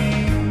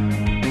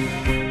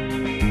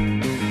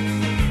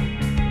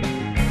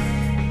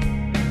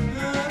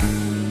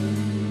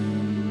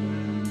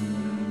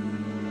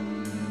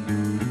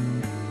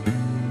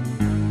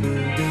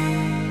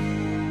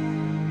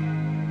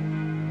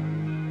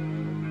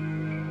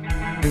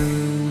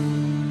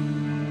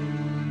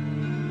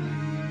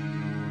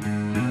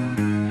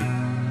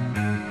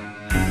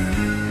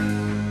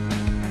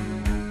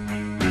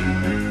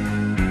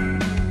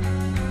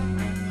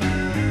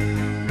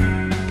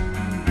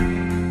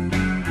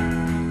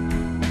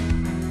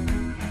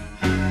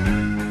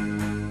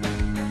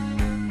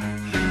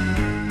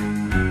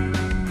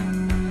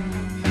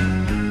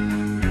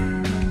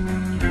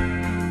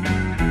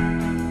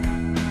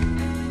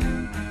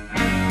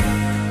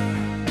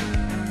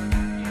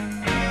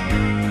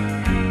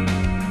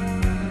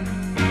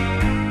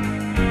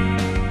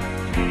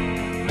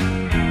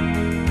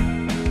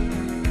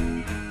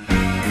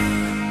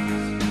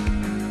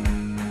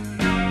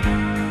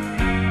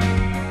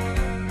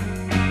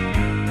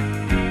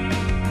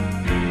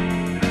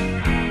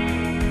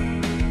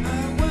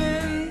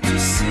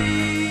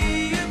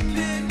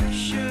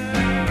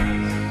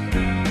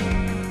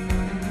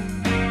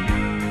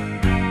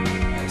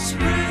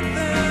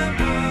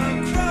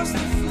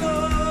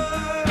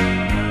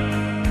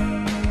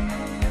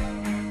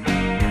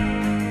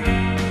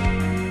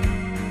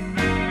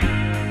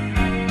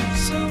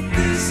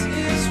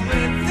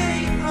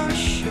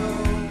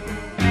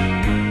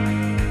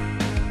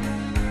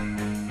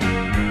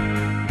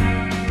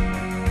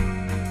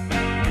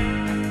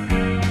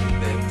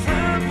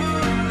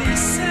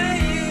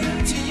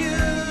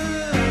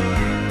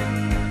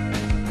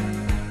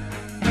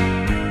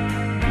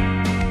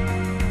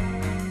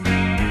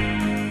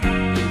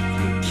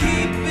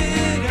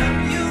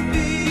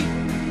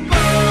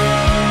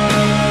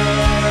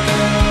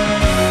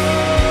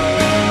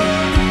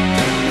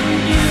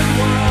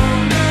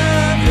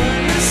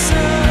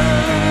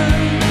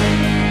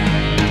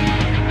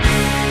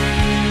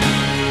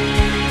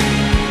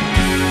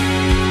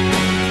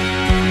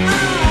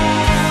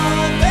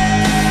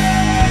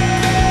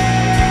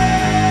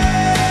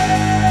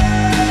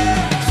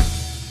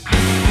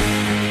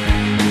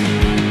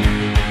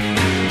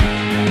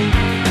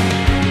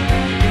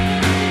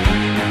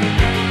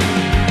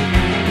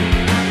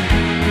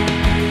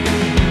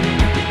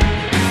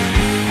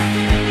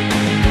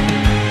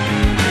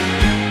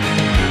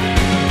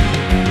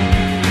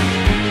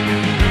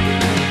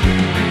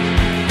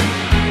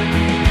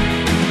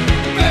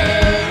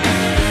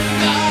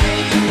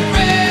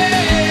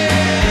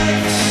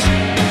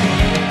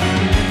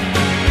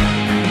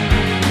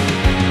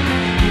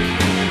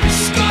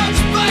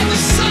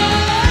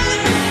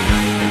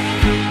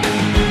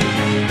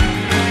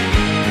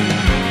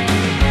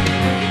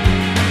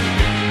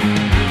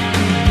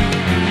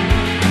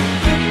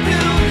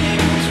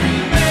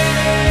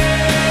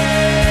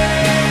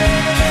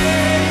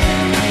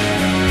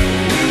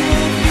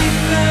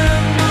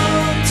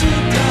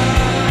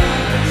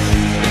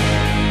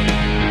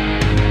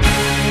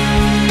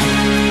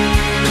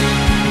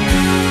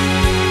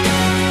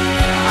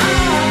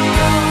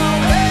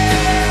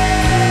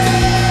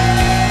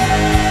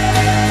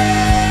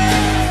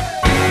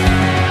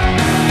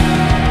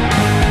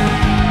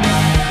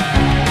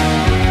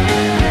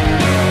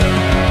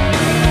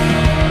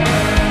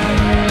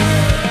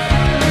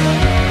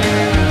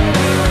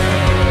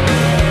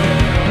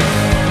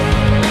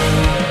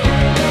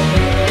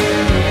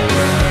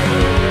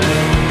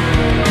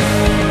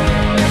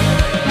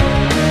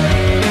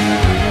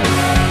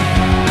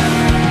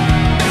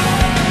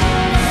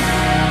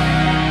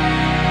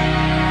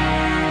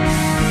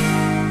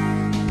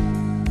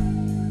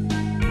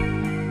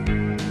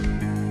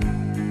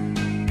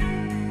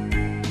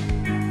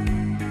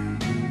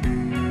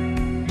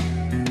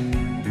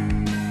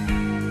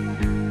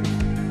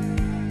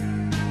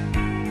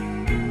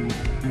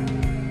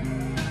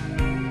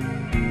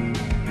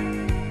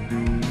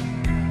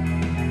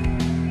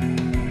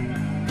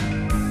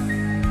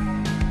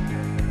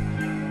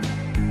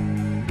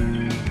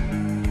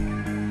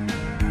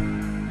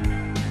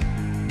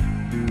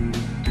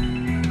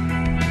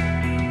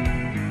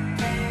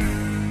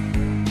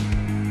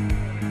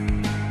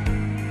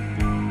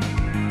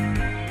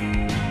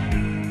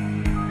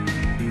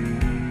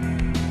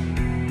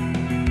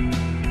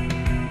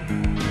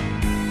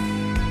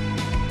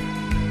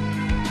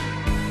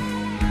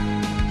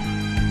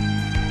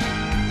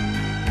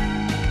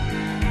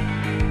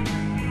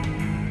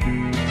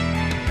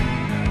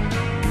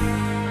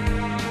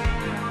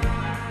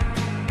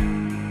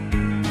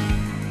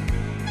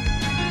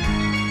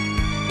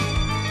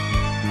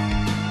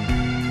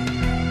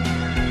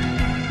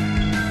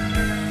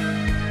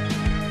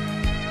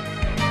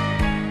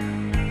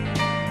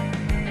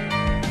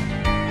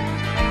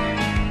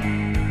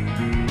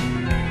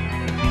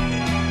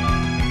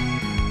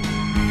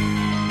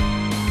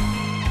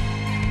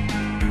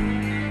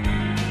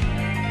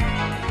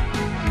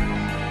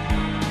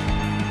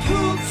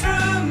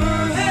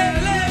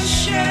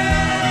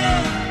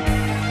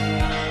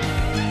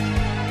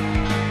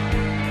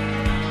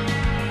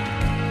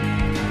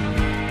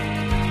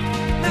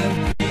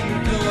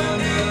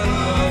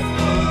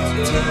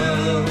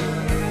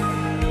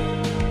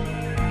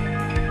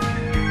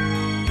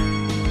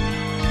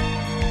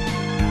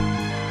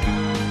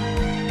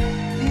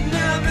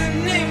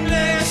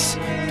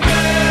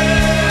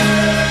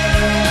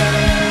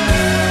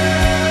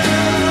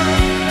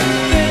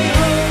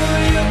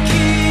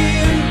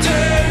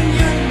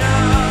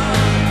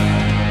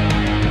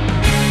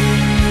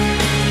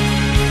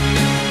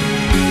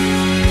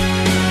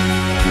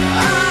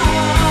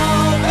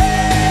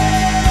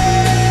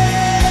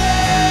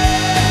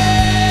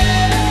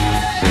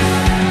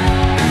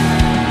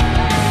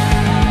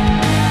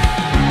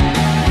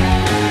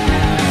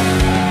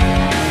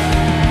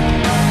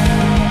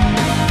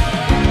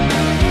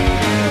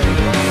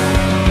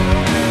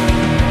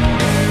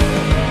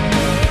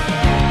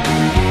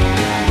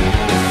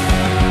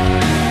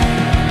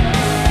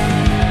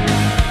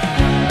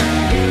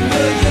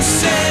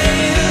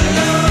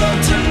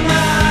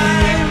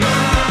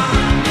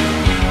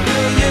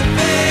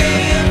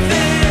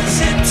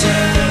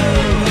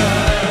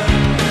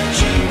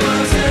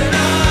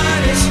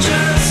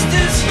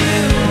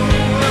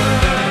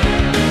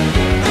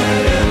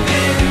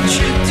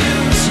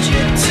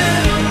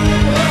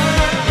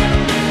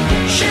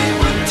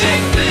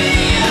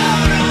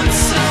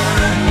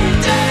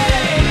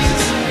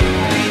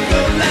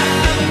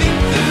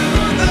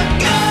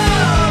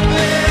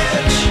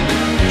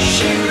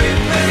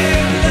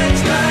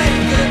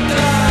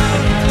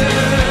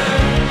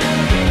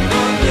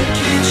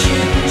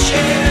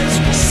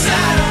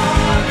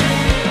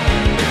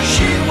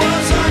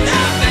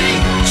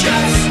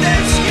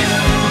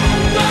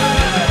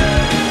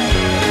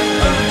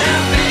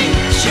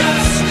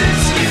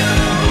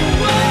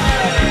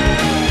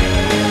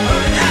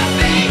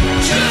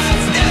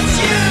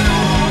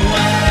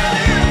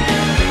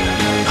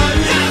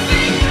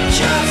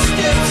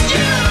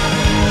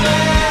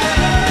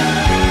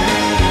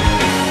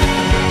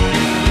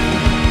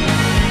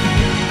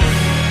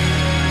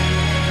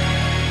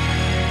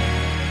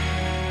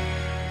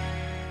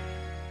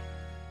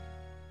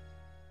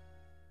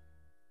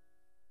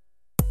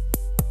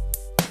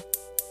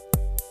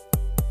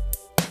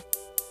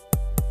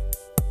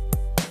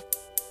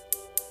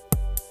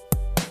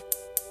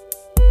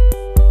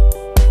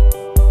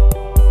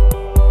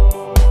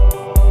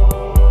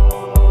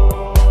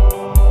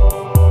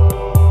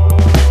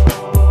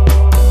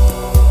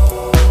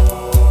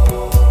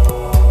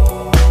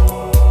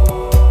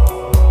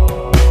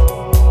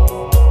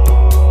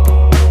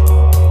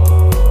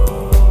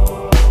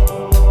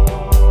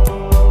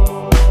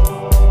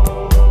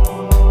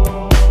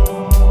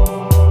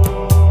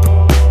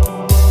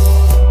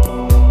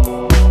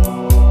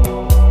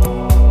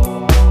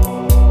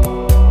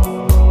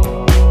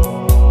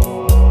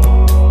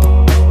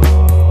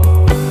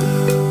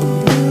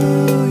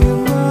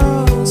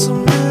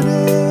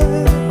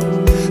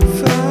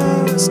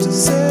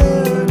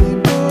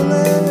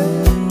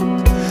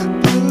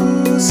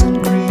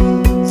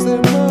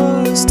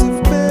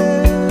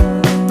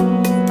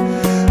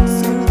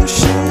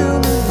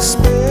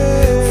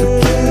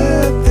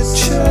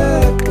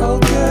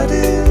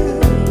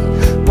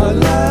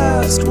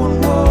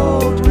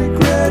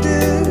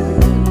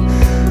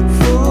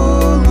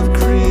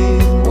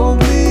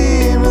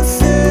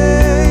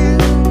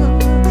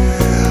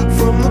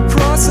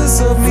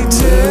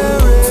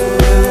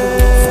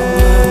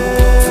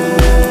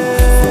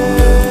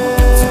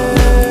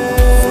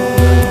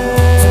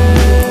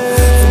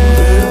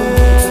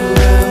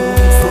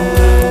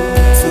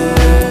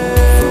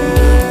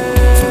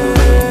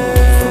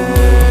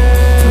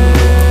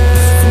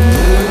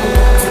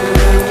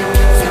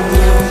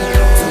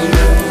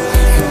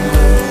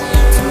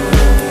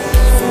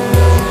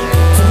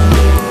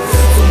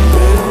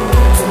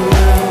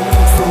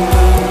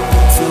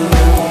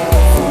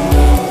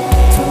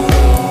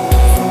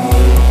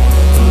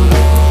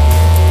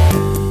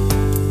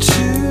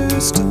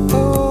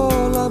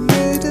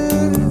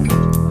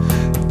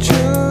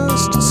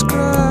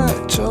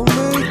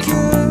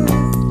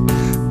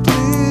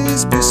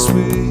be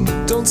sweet,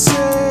 don't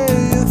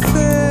say a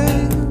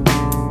thing.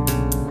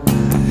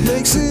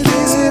 Makes it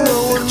easy,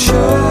 no one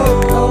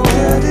check, I'll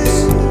get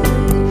it.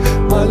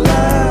 My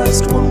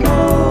last one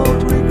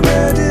won't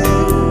regret it.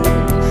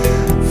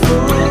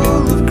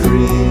 Full of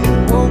green,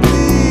 won't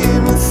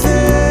mean a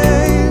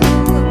thing.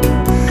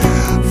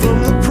 From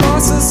the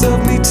process of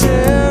me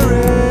tearing.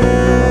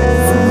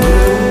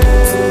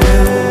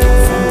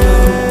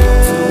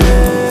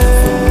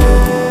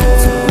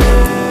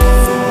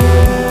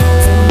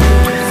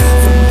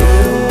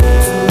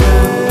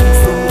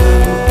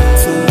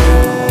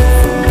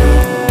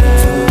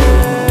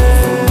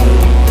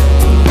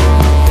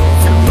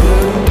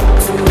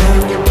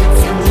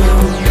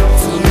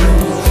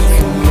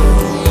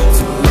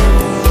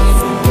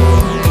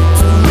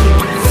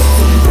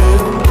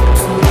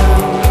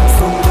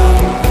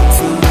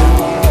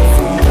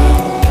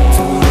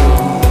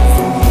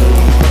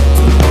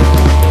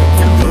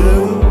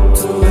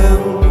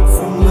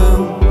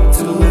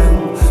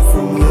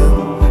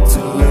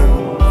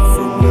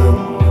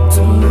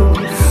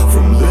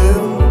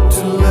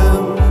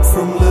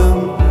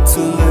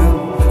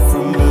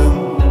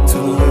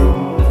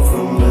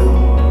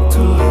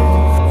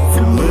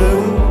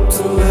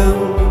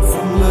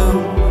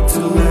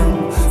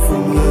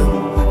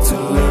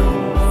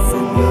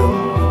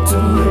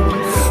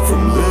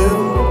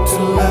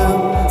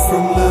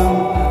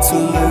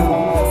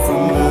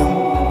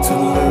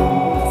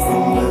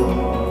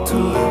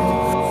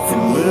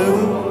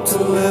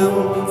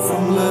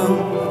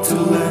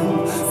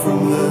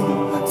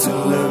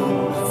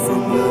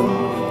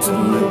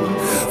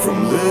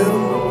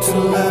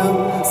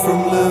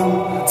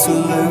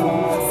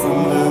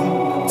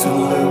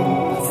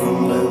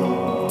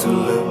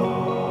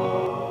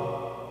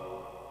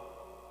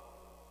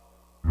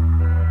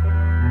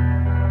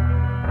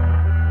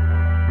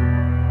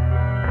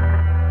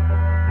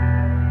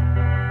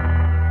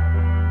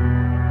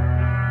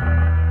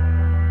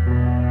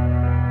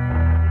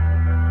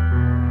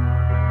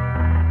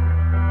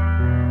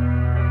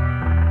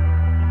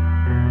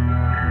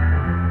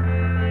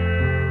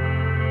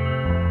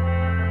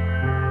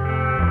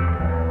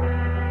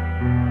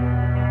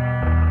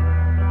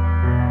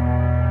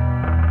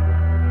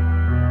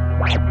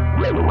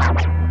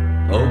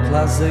 Oh,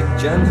 classic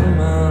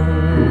gentlemen,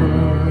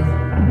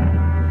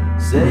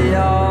 say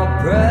your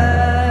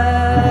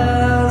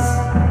prayers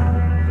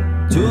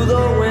to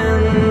the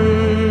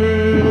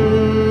wind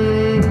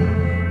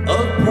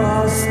of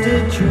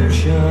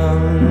prostitution,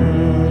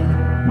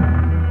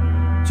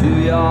 to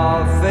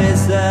your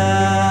faces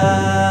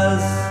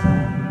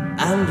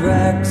and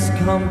Rex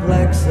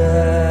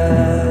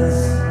complexes,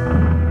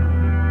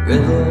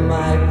 riddle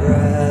my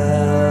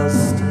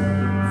breast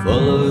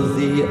full of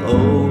the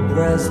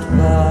oppressed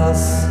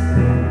pus.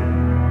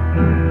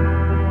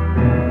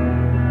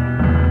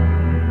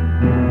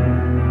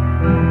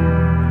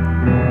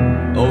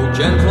 Oh,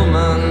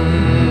 gentlemen,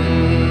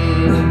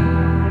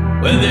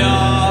 with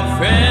your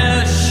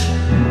fish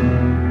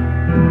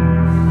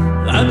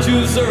that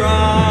you surround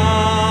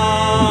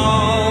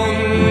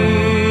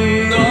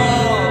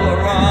all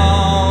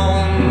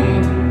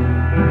around,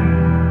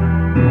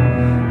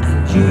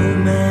 and you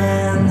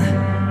men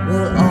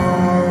will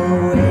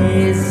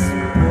always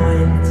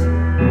point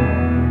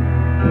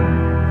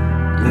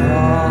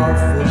your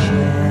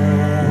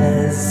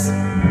fishes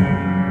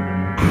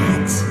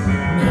at me.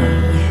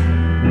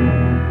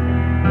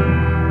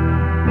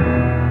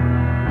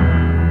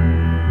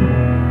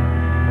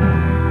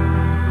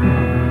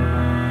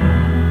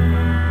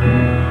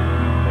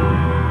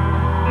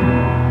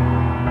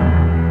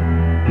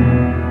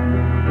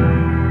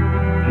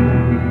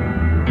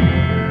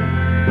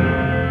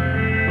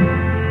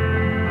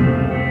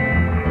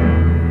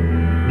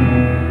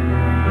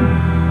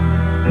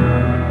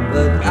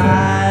 But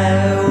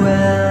I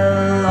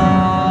will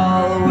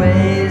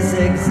always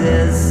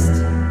exist,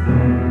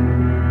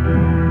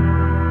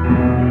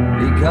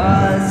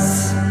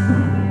 because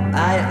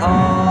I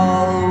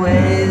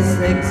always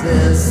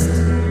exist.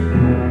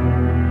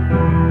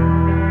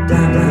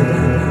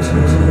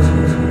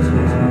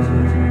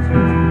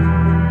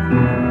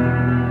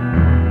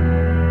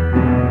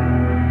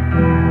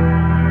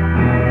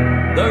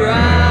 The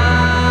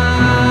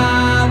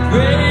rat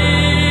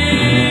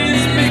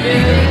race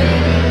begins.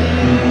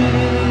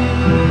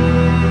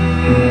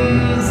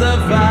 A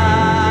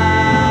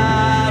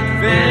fat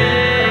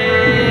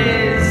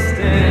face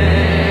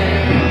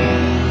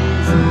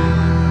stings.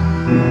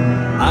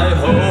 I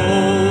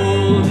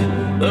hold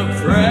the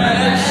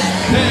fresh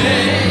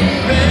pink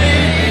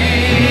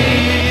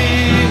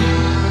baby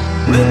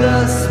with a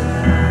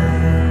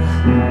smile.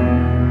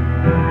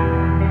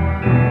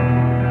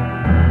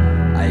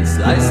 I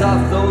slice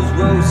off those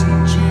rosy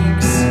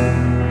cheeks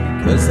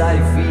because I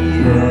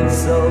feel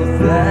so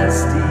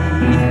thirsty.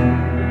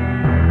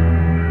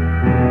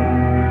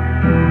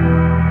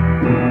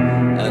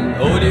 And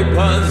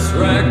Oedipus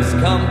Rex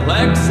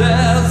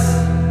complexes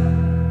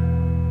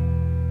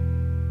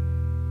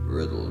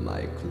riddle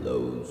my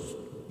closed,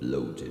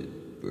 bloated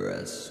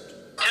breast.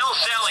 Tell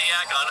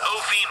Salliac on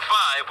Ophene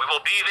 5 we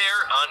will be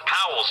there on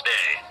Powell's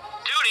Day.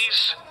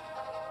 duties.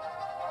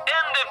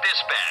 End of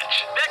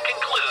dispatch. That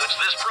concludes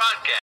this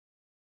broadcast.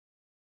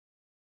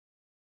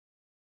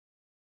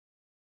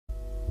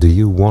 Do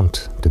you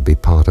want to be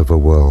part of a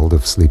world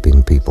of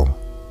sleeping people?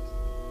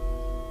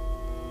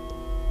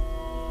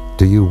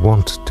 Do you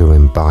want to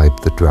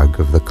imbibe the drug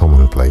of the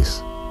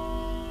commonplace?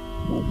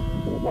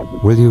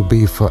 Will you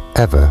be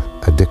forever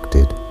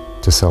addicted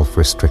to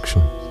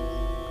self-restriction?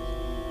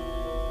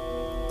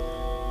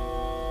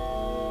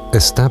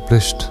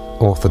 Established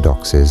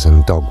orthodoxies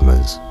and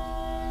dogmas,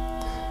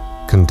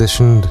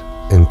 conditioned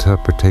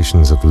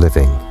interpretations of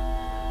living,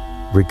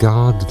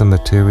 regard the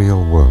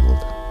material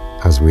world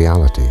as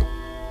reality,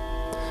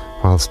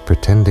 whilst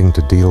pretending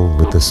to deal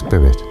with the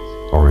spirit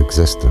or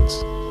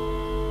existence.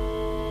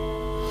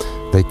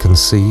 They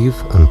conceive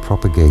and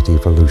propagate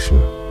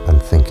evolution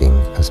and thinking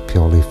as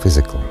purely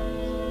physical,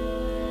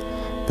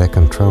 their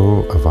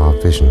control of our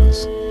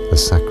visions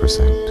as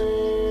sacrosanct.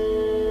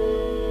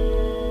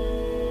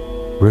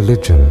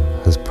 Religion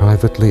has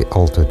privately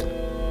altered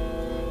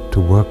to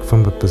work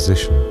from a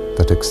position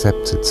that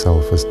accepts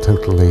itself as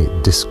totally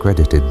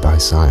discredited by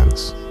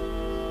science.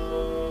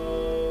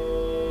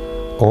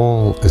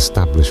 All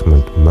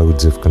establishment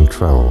modes of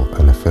control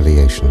and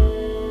affiliation,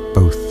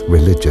 both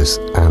religious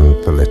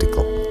and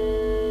political,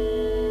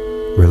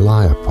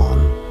 rely upon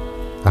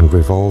and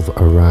revolve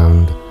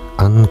around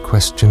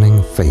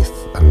unquestioning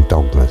faith and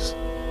dogmas,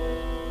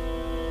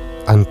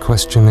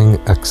 unquestioning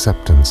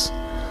acceptance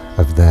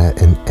of their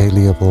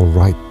inalienable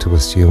right to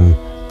assume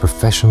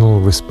professional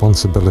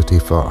responsibility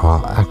for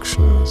our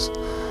actions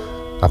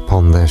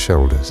upon their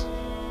shoulders.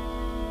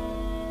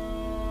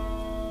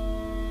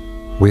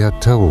 We are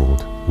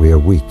told we are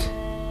weak,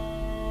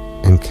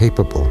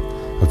 incapable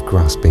of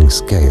grasping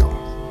scale,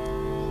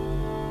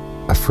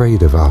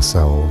 afraid of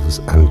ourselves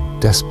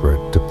and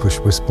desperate to push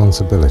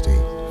responsibility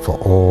for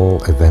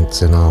all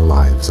events in our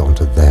lives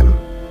onto them.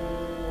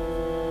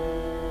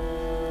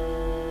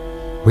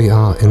 We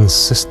are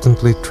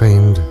insistently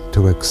trained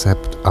to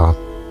accept our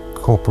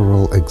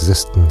corporal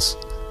existence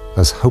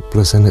as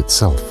hopeless in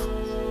itself,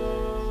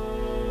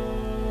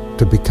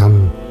 to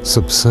become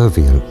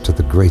subservient to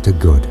the greater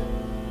good.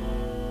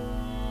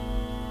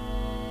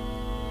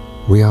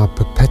 We are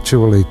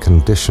perpetually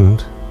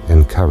conditioned,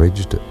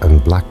 encouraged,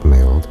 and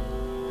blackmailed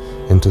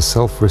into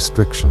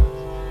self-restriction,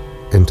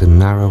 into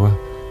narrower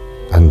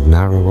and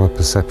narrower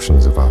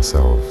perceptions of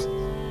ourselves,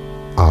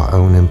 our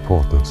own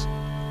importance,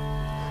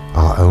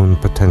 our own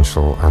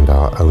potential, and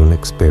our own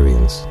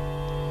experience.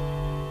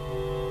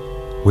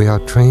 We are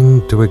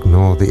trained to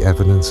ignore the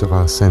evidence of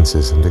our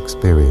senses and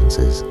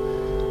experiences,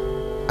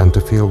 and to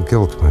feel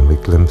guilt when we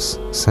glimpse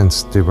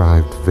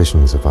sense-derived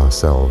visions of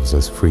ourselves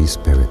as free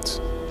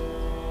spirits.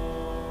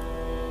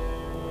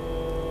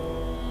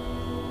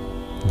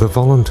 The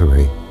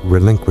voluntary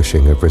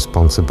relinquishing of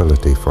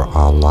responsibility for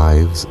our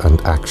lives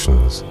and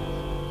actions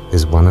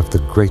is one of the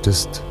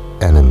greatest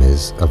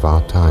enemies of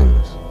our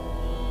times.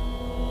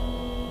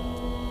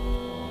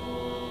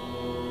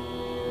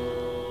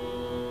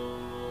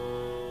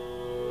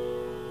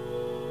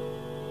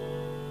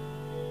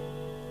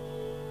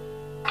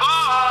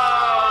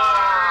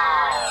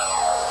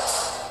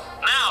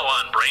 Now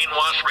on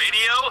Brainwashed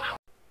Radio.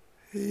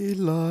 He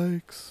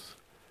likes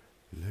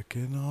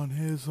licking on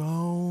his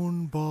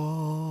own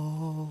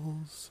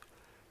balls.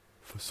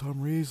 For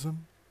some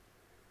reason.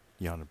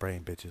 You on the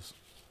brain, bitches.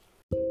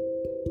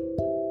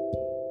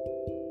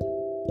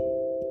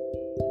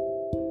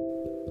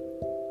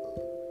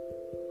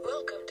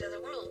 Welcome to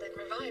the world and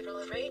revival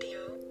of radio.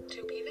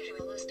 To be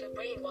visual is to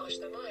brainwash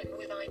the mind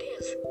with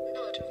ideas,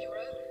 not of your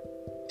own.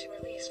 To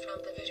release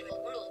from the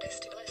visual world is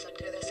to listen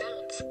to the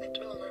sounds that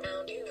roam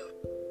around you.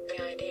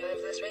 The idea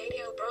of this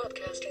radio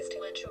broadcast is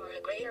to ensure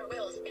a greater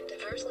wealth in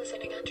diverse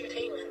listening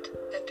entertainment,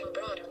 and to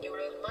broaden your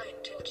own mind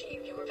to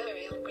achieve your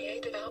very own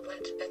creative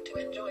outlet, and to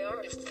enjoy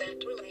artists that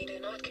truly do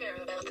not care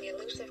about the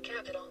elusive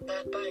capital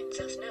that binds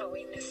us now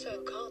in this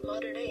so-called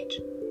modern age.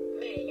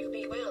 May you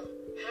be well,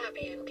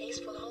 happy and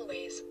peaceful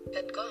always,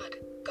 and God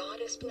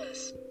is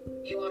bliss.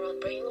 You are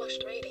on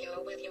Brainwashed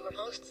Radio with your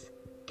hosts,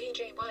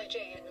 DJ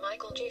YJ and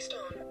Michael G.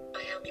 Stone.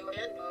 I am your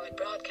android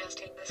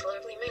broadcasting this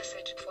lovely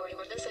message for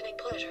your listening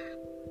pleasure.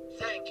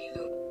 Thank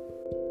you.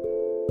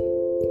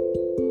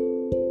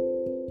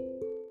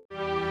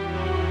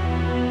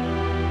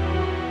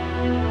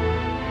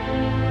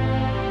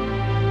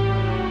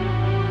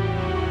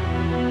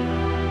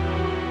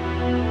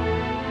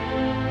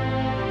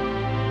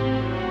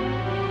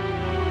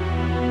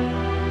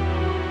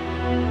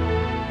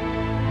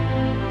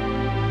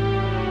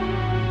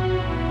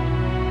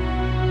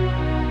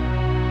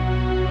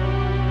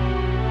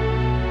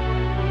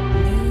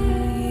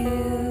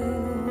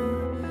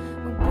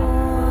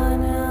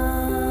 Born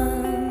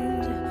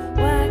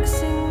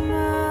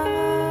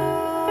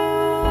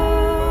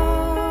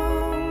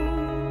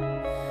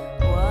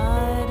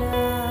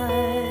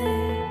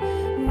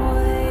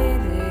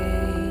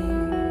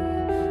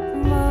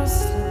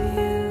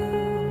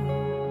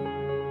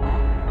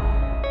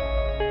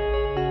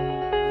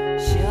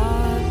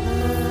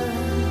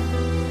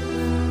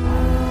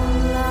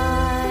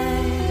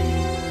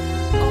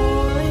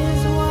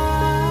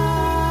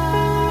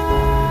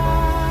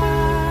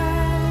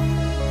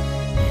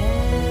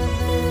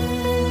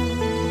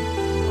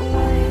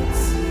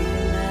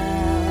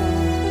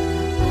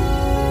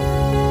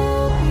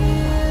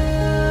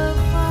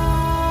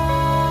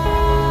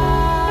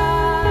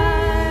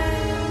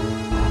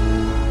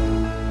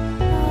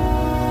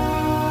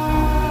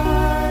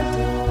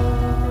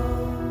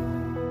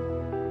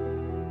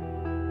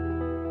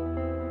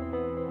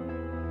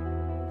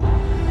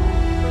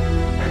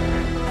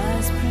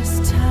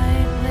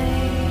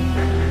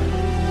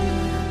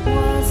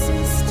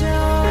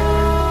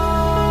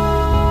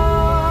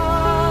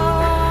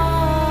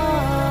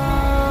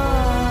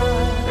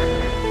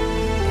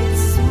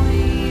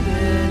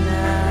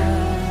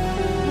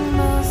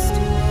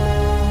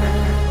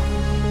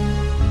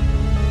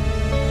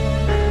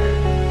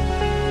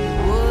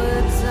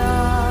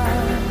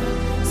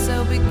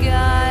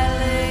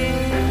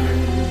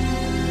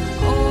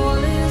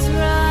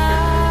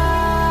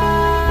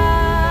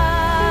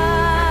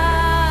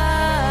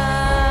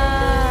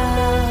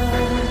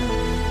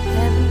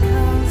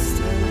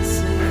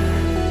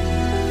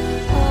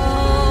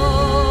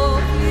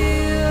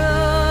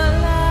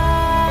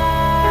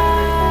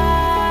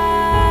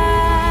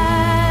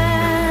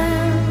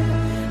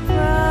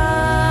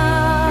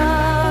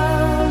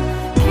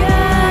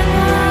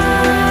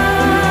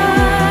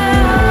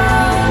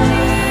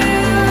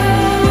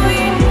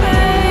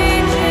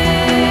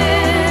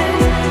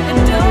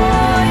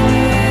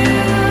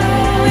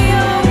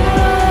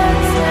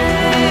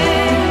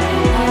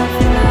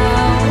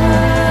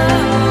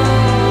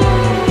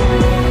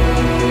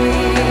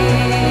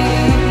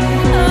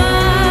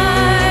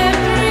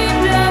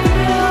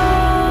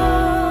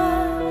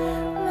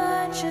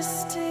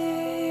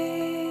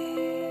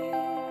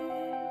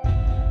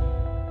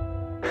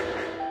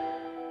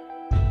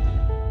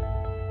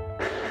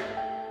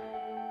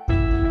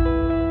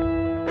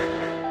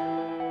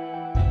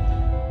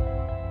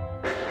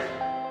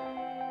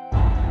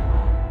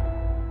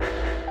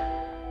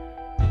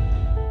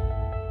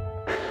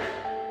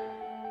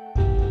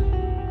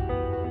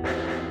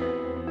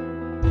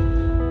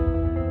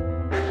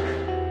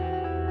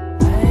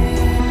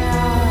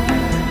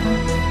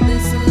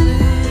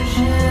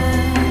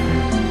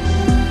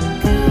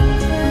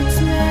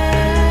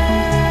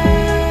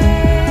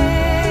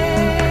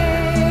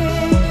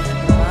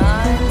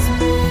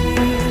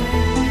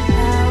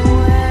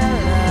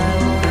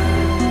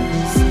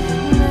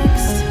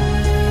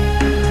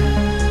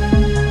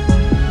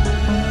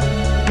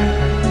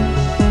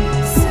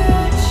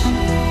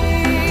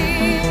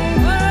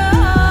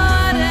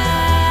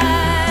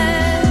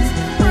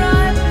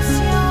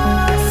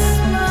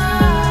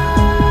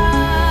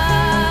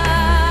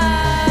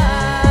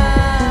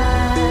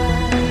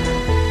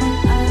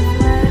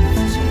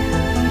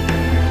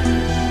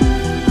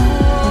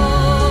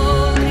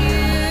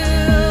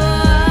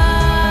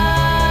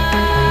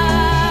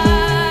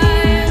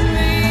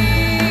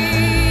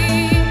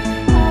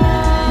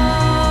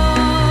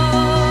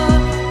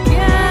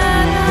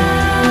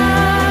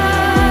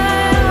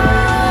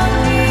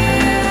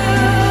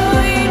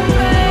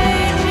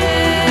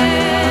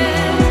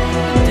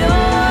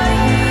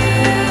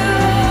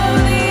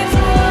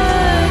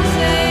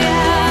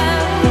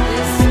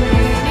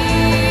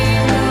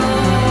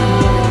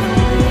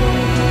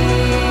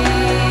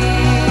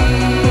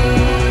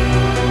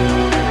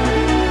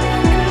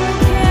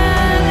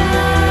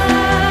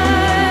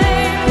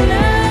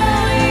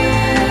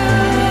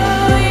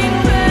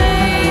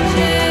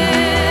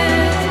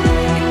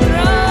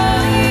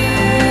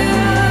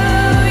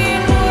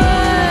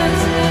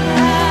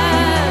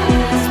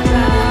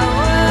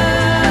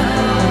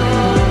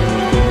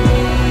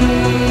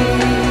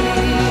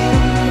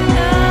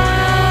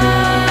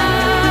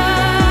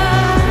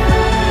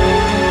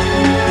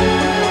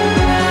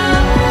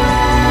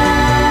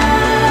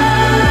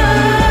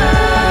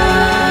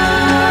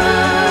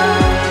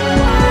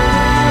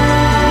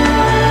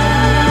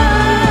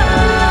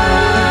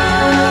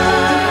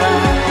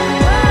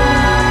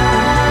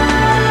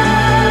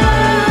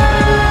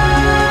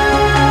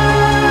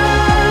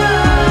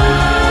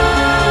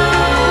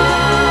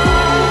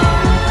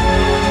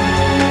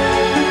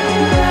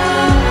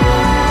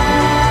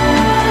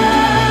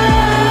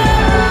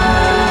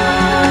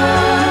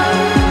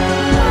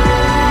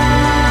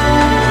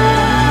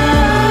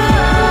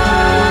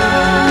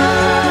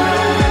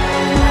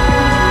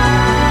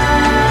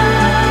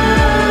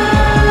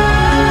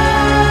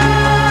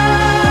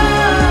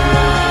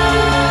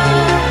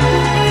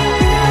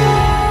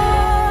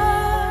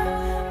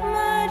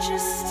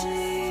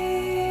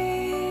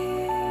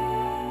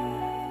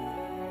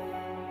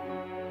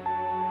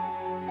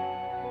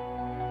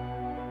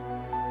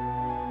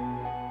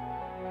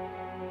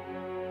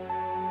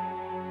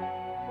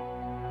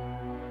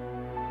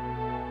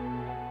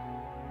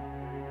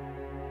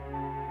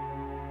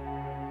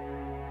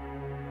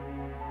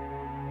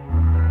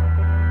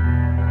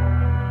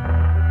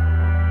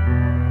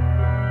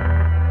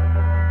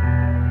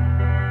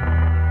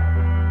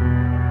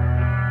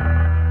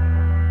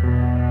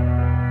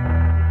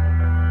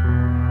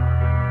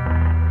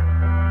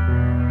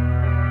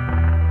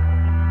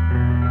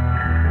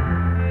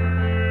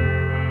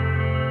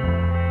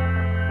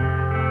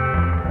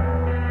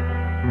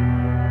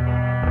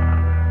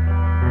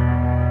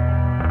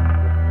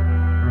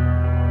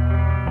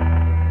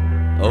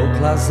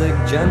classic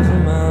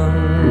gentleman.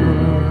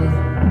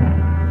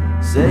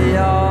 Say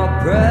your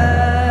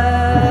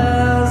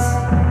prayers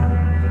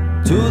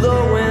to the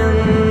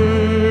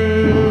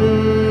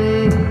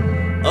wind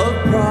of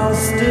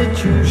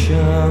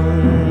prostitution,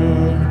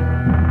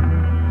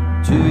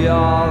 to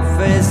your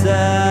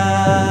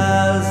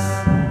faces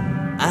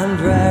and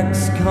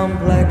Rex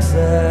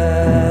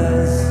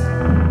complexes.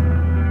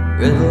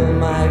 Riddle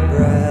my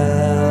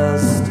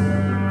breast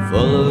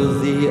full of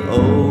the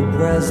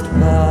oppressed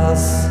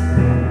pus.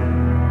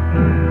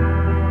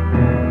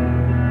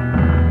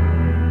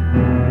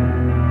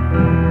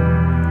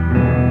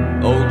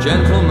 Oh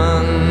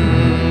gentlemen,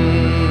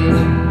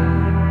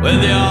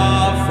 with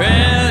your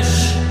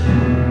fish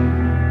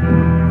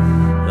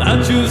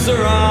that you surround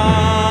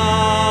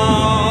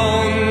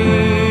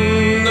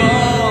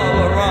all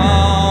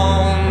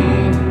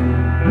around,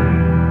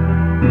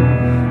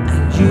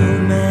 and you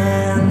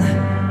men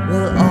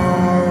will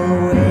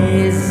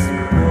always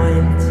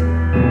point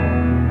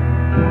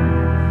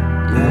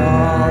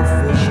your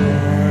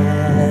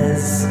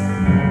fishes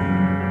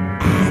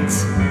at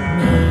me.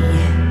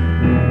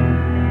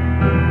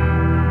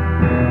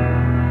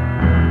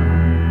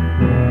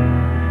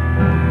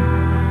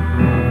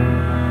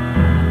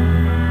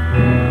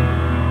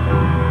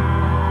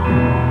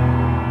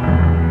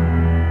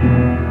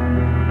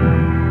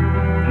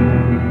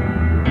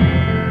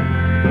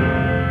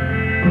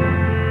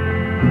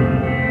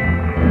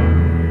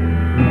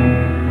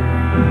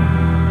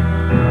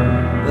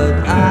 But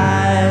I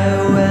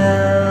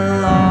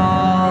will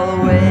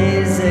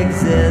always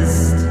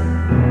exist,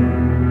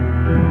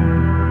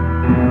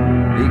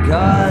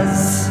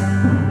 because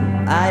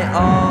I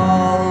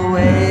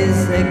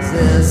always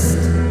exist.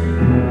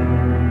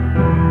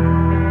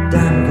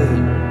 Damn good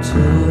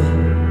too.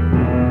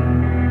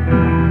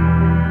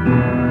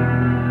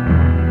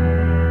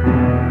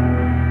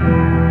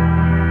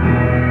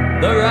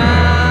 The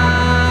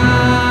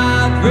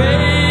rat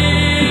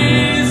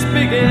race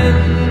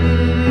begins.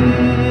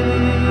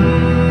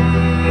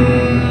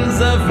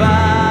 A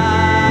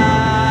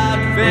fat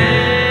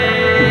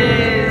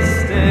face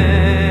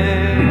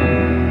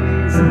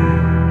stings.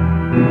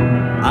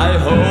 I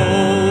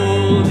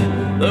hold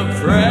the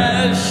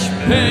fresh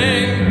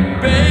pink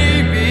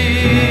baby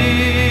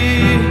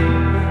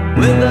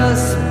with a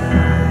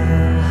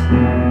smile.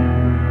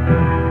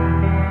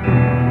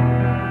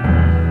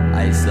 I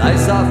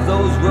slice off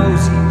those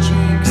rosy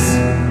cheeks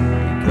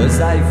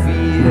because I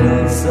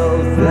feel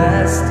so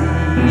thirsty.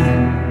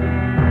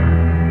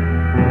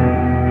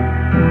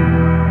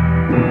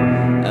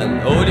 And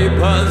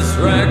Oedipus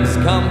Rex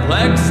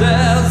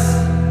complexes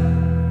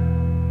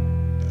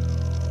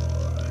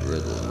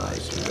riddle my